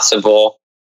possible.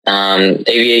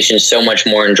 Aviation is so much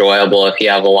more enjoyable if you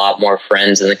have a lot more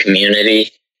friends in the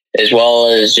community, as well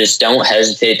as just don't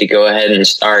hesitate to go ahead and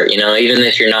start. You know, even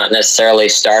if you're not necessarily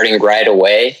starting right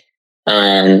away,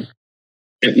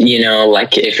 you know,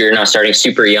 like if you're not starting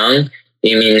super young,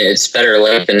 I mean, it's better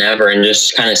late than never, and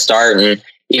just kind of start. And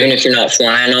even if you're not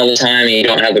flying all the time and you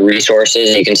don't have the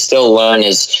resources, you can still learn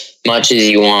as much as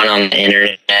you want on the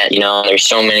internet. You know, there's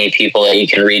so many people that you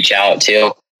can reach out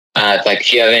to. Like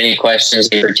if you have any questions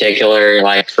in particular,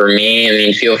 like for me, I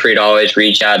mean, feel free to always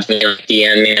reach out to me, like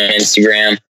DM me on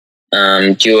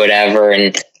Instagram, do whatever,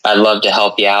 and I'd love to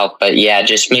help you out. But yeah,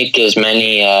 just make as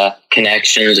many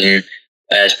connections and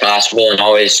as possible, and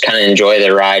always kind of enjoy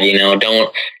the ride. You know,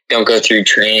 don't go through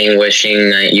training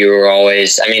wishing that you were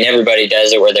always, I mean, everybody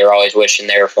does it where they're always wishing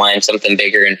they were flying something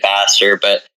bigger and faster.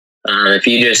 But if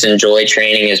you just enjoy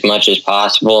training as much as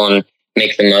possible and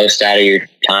make the most out of your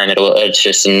time, it's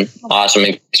just an awesome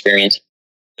experience.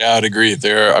 Yeah, I'd agree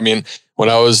there. I mean, when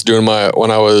I was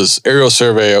aerial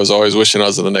survey, I was always wishing I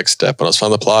was in the next step. When I was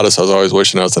flying the Pilatus, I was always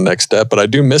wishing I was the next step, but I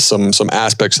do miss some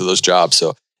aspects of those jobs.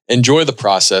 So enjoy the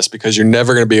process, because you're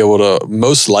never going to be able to,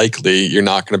 most likely, you're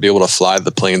not going to be able to fly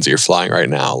the planes that you're flying right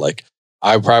now. Like,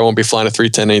 I probably won't be flying a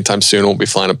 310 anytime soon. I won't be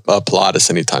flying a Pilatus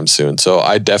anytime soon. So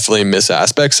I definitely miss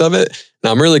aspects of it.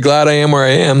 Now, I'm really glad I am where I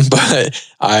am, but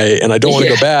I don't want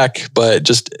to go back, but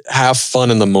just have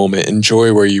fun in the moment,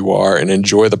 enjoy where you are, and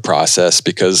enjoy the process,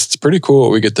 because it's pretty cool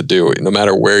what we get to do no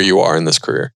matter where you are in this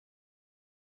career.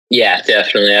 Yeah,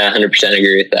 definitely. I 100%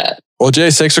 agree with that. Well,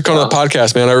 Jace, thanks for coming to the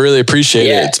podcast, man. I really appreciate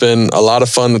it. It's been a lot of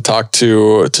fun to talk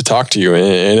to you,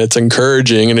 and it's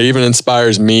encouraging, and it even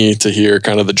inspires me to hear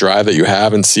kind of the drive that you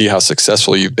have and see how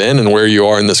successful you've been and where you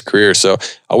are in this career. So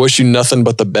I wish you nothing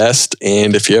but the best.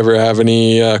 And if you ever have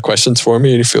any questions for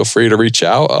me, feel free to reach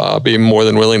out. I'll be more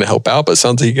than willing to help out. But it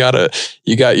sounds like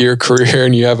you got your career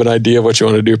and you have an idea of what you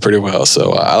want to do pretty well. So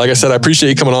like I said, I appreciate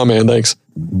you coming on, man. Thanks.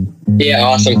 Yeah,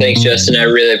 awesome. Thanks, Justin. I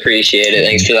really appreciate it.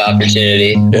 Thanks for the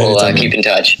opportunity. We'll keep in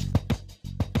touch.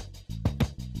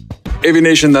 AV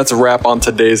Nation, that's a wrap on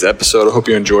today's episode. I hope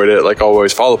you enjoyed it. Like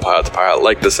always, follow Pilot to Pilot,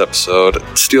 like this episode,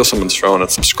 steal someone's phone, and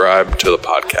subscribe to the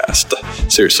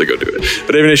podcast. Seriously, go do it.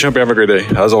 But AV Nation, hope you have a great day.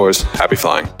 As always, happy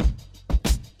flying.